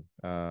Edition.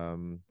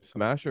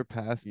 Smash or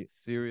Pass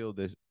Serial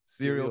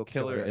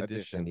Killer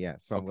Edition. Yeah.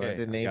 So I'm going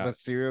to name a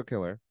serial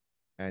killer,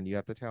 and you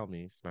have to tell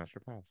me smash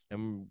or pass.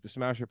 And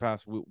smash or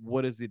pass,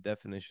 what is the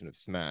definition of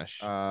smash?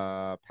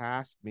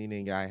 Pass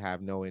meaning I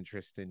have no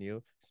interest in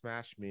you.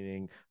 Smash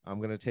meaning I'm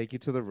gonna take you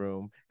to the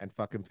room and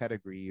fucking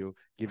pedigree you,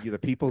 give you the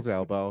people's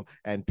elbow,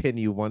 and pin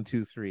you 1,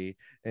 2, 3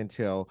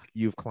 until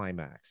you've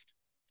climaxed.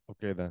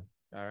 Okay then.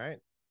 All right.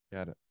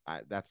 Got it.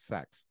 That's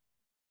sex.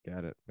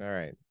 Got it. All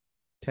right.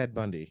 Ted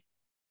Bundy.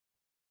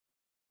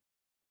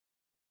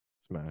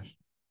 Smash.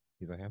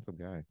 He's a handsome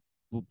guy.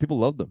 Well, people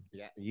loved him.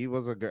 Yeah, he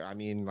was a good. I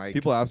mean, like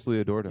people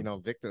absolutely adored him. You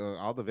know,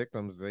 all the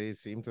victims, they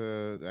seem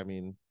to. I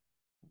mean,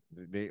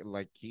 they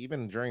like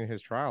even during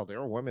his trial, there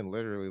were women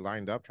literally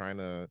lined up trying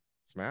to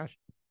smash.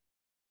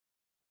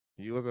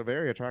 He was a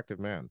very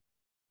attractive man,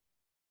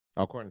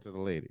 according to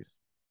the ladies.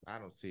 I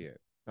don't see it.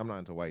 I'm not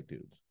into white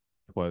dudes.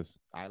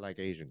 I like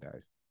Asian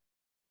guys.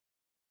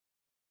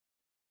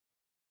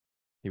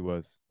 He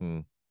was. He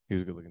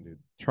was a good looking dude.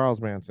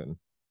 Charles Manson.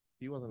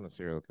 He wasn't a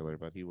serial killer,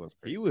 but he was.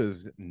 He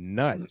was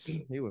nuts.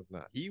 He was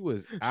nuts. He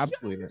was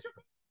absolutely nuts.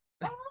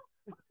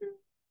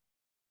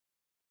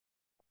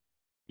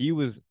 He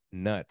was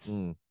nuts.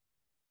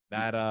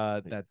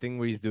 That thing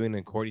where he's doing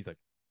in court, he's like,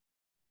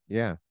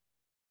 yeah,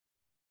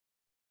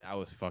 that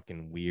was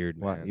fucking weird,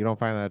 man. What, you don't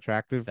find that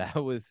attractive?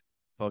 That was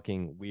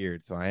fucking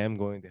weird. So I am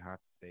going to have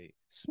to say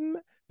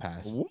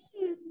pass.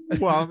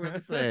 Well, I'm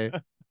gonna say,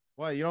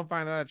 what, you don't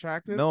find that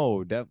attractive?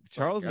 No,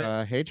 Charles.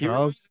 Like, hey,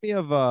 Charles. He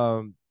reminds me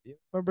of you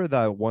remember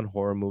that one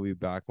horror movie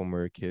back when we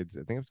were kids?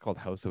 I think it was called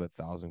House of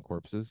 1,000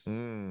 Corpses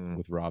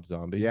with Rob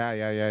Zombie. Yeah.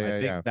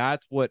 I think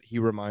that's what he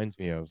reminds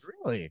me of.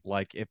 Really?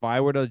 Like if I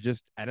were to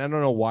just, and I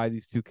don't know why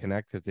these two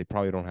connect because they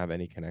probably don't have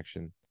any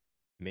connection.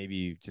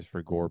 Maybe just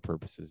for gore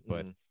purposes,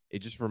 but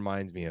it just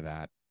reminds me of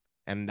that.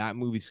 And that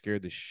movie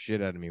scared the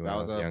shit out of me when I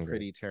was younger.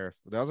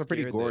 That was a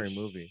pretty gory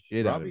movie.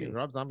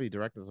 Rob Zombie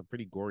directed some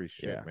pretty gory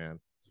shit,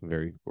 man. Some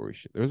very gory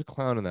shit. There was a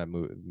clown in that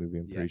movie.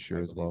 I'm pretty sure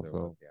as well.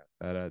 So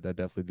that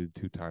definitely did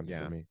 2 times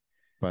for me.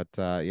 But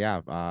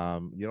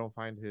you don't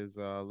find his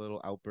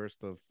little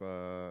outburst of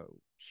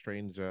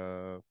strange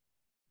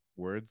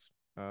words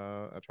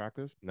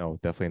attractive? No,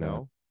 definitely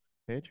not.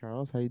 Hey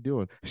Charles, how you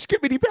doing?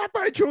 Skippity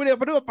papa,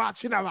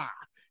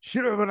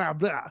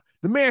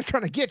 the man's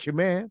trying to get you,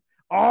 man.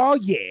 Oh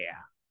yeah.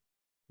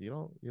 You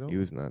don't. He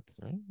was nuts.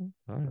 All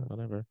right,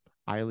 whatever.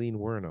 Eileen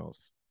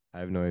Wuornos. I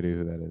have no idea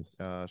who that is.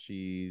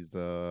 She's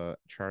the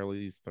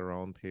Charlize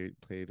Theron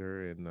played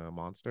her in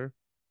Monster.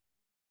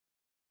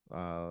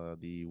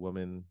 The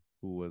woman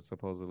who was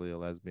supposedly a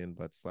lesbian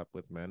but slept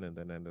with men and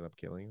then ended up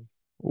killing him.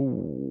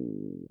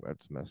 Oh,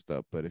 that's messed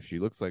up. But if she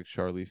looks like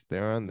Charlize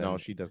Theron, then no,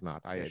 she does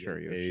not. I assure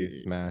you, she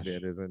smash.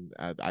 It isn't.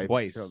 I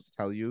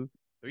tell you,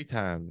 3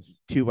 times.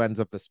 2 ends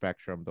of the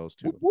spectrum. Those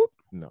 2. Whoop, whoop.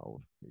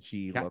 No,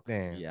 she looks.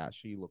 Yeah,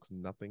 she looks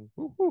nothing.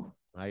 Whoop, whoop.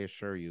 I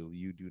assure you,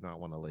 you do not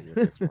want to lay with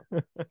this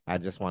one. I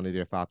just wanted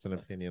your thoughts and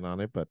opinion on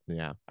it, but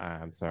yeah,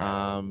 I'm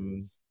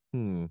sorry.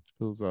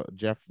 Who's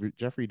Jeffrey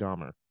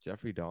Dahmer?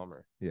 Jeffrey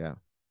Dahmer. Yeah.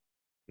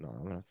 No,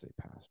 I'm gonna say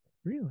pass.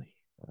 Really?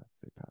 I'm gonna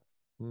say pass.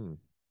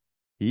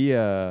 He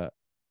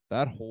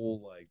that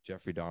whole like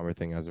Jeffrey Dahmer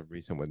thing as of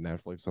recent with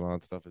Netflix and all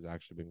that stuff has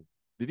actually been.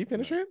 Did you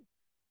finish it?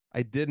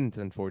 I didn't,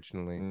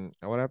 unfortunately.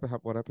 What happened?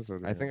 What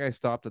episode? I think I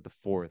stopped at the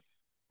 4th,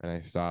 and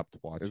I stopped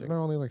watching. Isn't there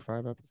only like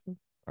 5 episodes?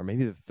 Or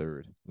maybe the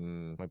 3rd.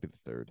 Might be the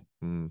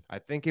 3rd. I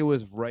think it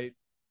was right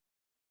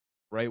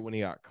when he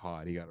got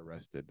caught. He got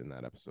arrested in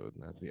that episode,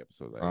 and that's the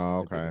episode that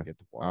I didn't get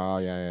to watch. Oh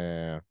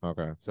yeah.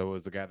 Okay. So it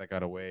was the guy that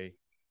got away,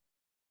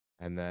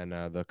 and then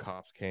the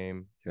cops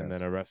came and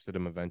then arrested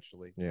him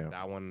eventually. Yeah.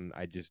 That one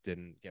I just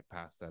didn't get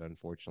past that,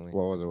 unfortunately.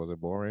 What was it? Was it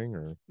boring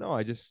or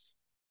no?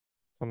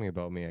 Something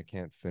about me. I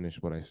can't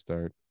finish what I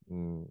start.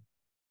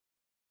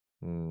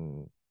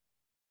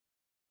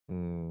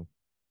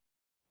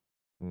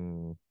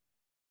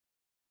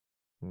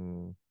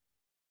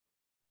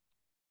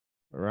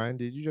 Ryan,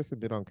 did you just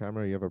admit on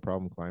camera you have a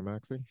problem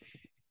climaxing?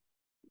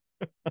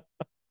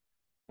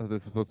 Is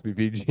this supposed to be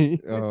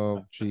PG?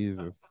 Oh,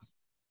 Jesus.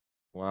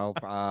 Well,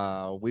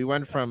 we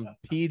went from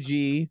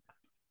PG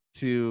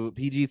to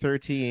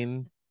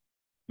PG-13.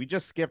 We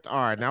just skipped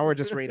R. Now we're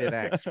just rated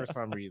X for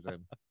some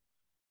reason.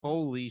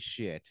 Holy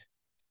shit.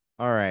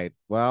 All right.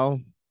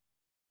 Well,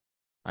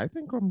 I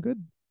think I'm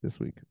good this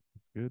week.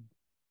 It's good.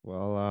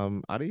 Well,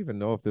 I don't even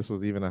know if this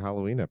was even a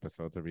Halloween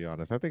episode, to be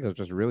honest. I think it was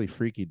just really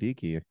freaky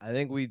deaky. I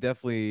think we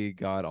definitely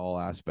got all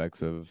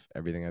aspects of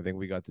everything. I think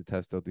we got to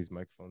test out these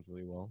microphones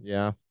really well.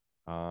 Yeah.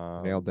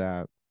 Nailed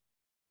that.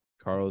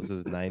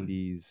 Carlos's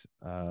 90s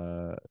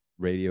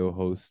radio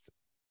host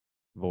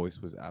voice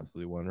was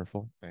absolutely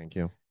wonderful. Thank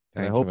you.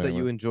 And I hope that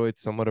you enjoyed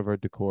somewhat of our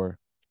decor.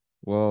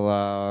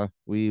 Well,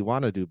 we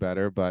want to do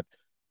better, but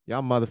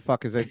y'all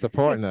motherfuckers ain't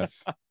supporting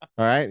us. All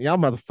right? Y'all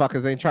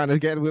motherfuckers ain't trying to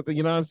get with,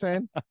 you know what I'm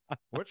saying?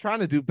 We're trying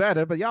to do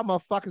better, but y'all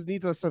motherfuckers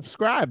need to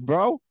subscribe,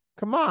 bro.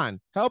 Come on,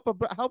 help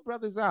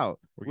brothers out.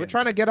 We're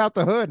trying there. to get out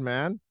the hood,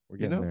 man. We're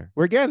getting there.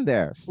 We're getting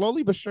there,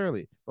 slowly but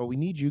surely. But we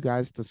need you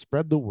guys to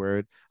spread the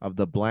word of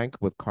the blank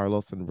with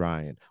Carlos and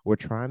Ryan. We're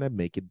trying to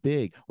make it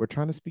big. We're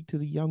trying to speak to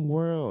the young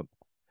world.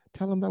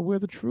 Tell them that we're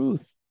the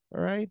truth.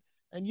 All right.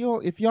 And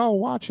if y'all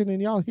watching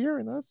and y'all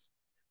hearing us,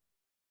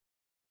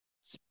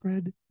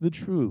 spread the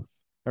truth.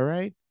 All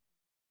right.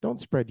 Don't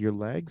spread your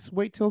legs.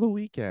 Wait till the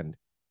weekend.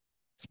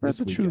 Spread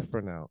the truth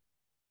for now.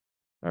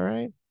 All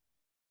right.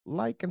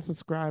 Like and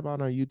subscribe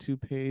on our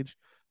YouTube page.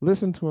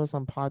 Listen to us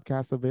on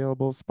podcasts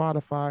available,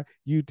 Spotify,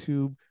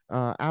 YouTube,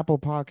 Apple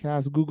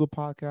Podcasts, Google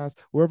Podcasts,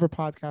 wherever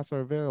podcasts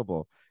are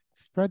available.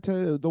 Spread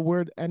to the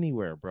word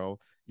anywhere, bro.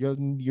 Your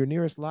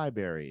nearest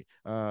library,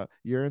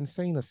 your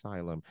insane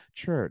asylum,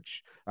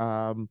 church,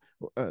 wherever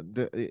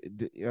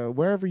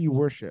you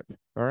worship.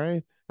 All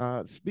right.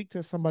 Speak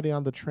to somebody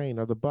on the train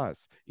or the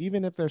bus,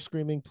 even if they're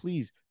screaming,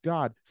 "Please,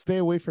 God, stay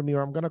away from me,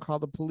 or I'm gonna call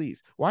the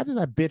police." Why did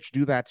that bitch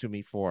do that to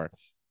me for?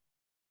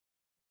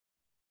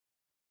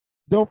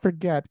 Don't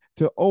forget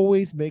to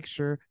always make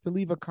sure to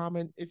leave a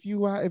comment. If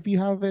you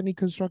have any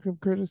constructive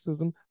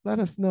criticism, let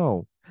us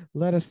know.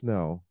 Let us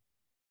know.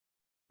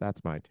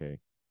 That's my take.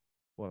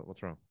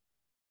 What's wrong?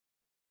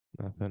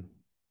 Nothing.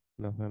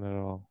 Nothing at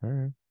all. All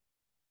right.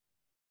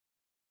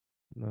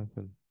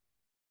 Nothing.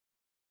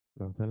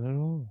 Nothing at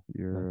all.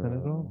 Nothing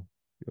at all.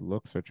 Your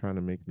looks are trying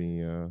to make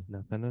me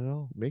nothing at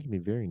all. Making me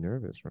very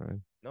nervous,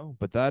 Ryan. No,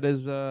 but that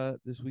is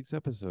this week's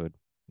episode.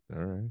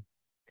 All right.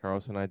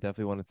 Carlos and I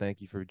definitely want to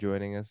thank you for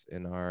joining us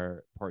in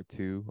our part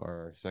 2,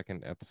 our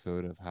second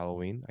episode of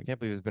Halloween. I can't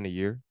believe it's been a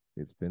year.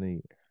 It's been a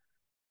year.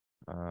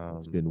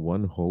 It's been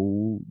one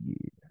whole year.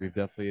 We've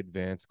definitely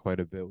advanced quite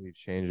a bit. We've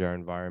changed our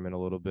environment a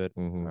little bit.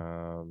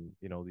 Mm-hmm.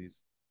 You know,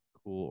 these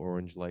cool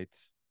orange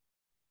lights.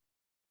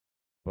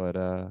 But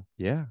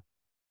yeah.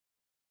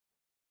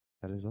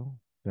 That is all.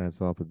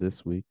 That's all for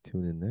this week.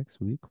 Tune in next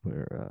week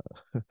where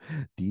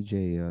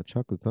DJ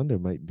Chocolate Thunder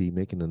might be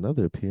making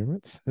another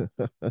appearance.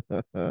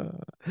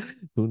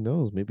 Who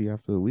knows? Maybe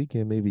after the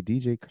weekend, maybe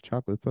DJ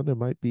Chocolate Thunder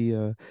might be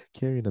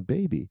carrying a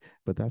baby,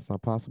 but that's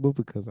not possible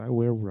because I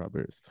wear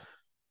rubbers.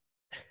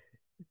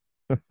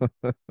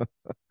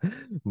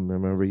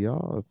 Remember,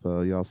 y'all, if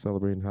y'all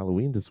celebrating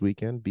Halloween this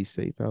weekend, be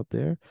safe out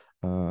there.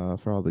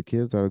 For all the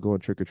kids that are going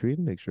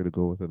trick-or-treating, make sure to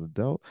go with an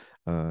adult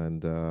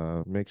and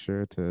make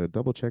sure to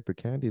double check the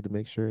candy to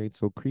make sure it ain't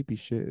so creepy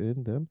shit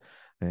in them.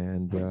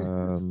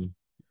 And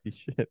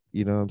shit.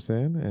 You know what I'm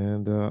saying?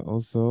 And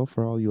also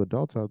for all you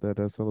adults out there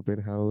that celebrate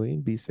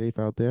Halloween, be safe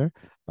out there.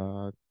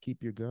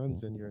 Keep your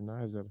guns and your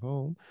knives at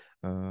home.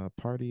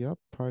 Party up,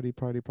 party,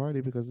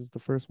 because it's the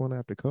first one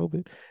after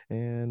COVID.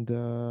 And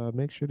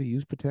make sure to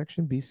use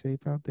protection. Be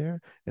safe out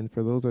there. And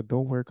for those that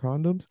don't wear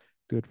condoms,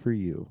 good for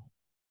you.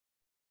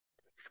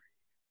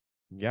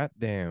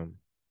 Goddamn.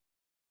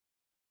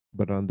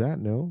 But on that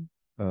note,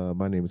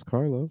 my name is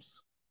Carlos.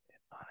 And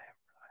I am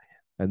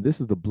Ryan. And this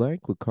is The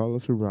Blank with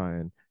Carlos and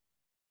Ryan.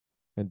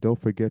 And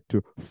don't forget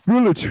to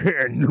fill it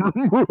in.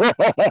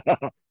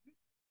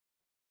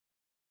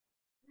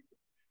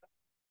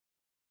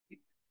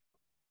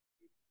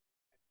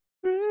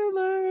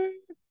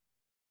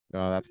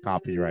 No, that's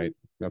copyright.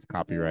 That's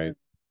copyright.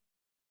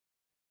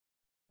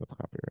 That's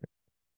copyright.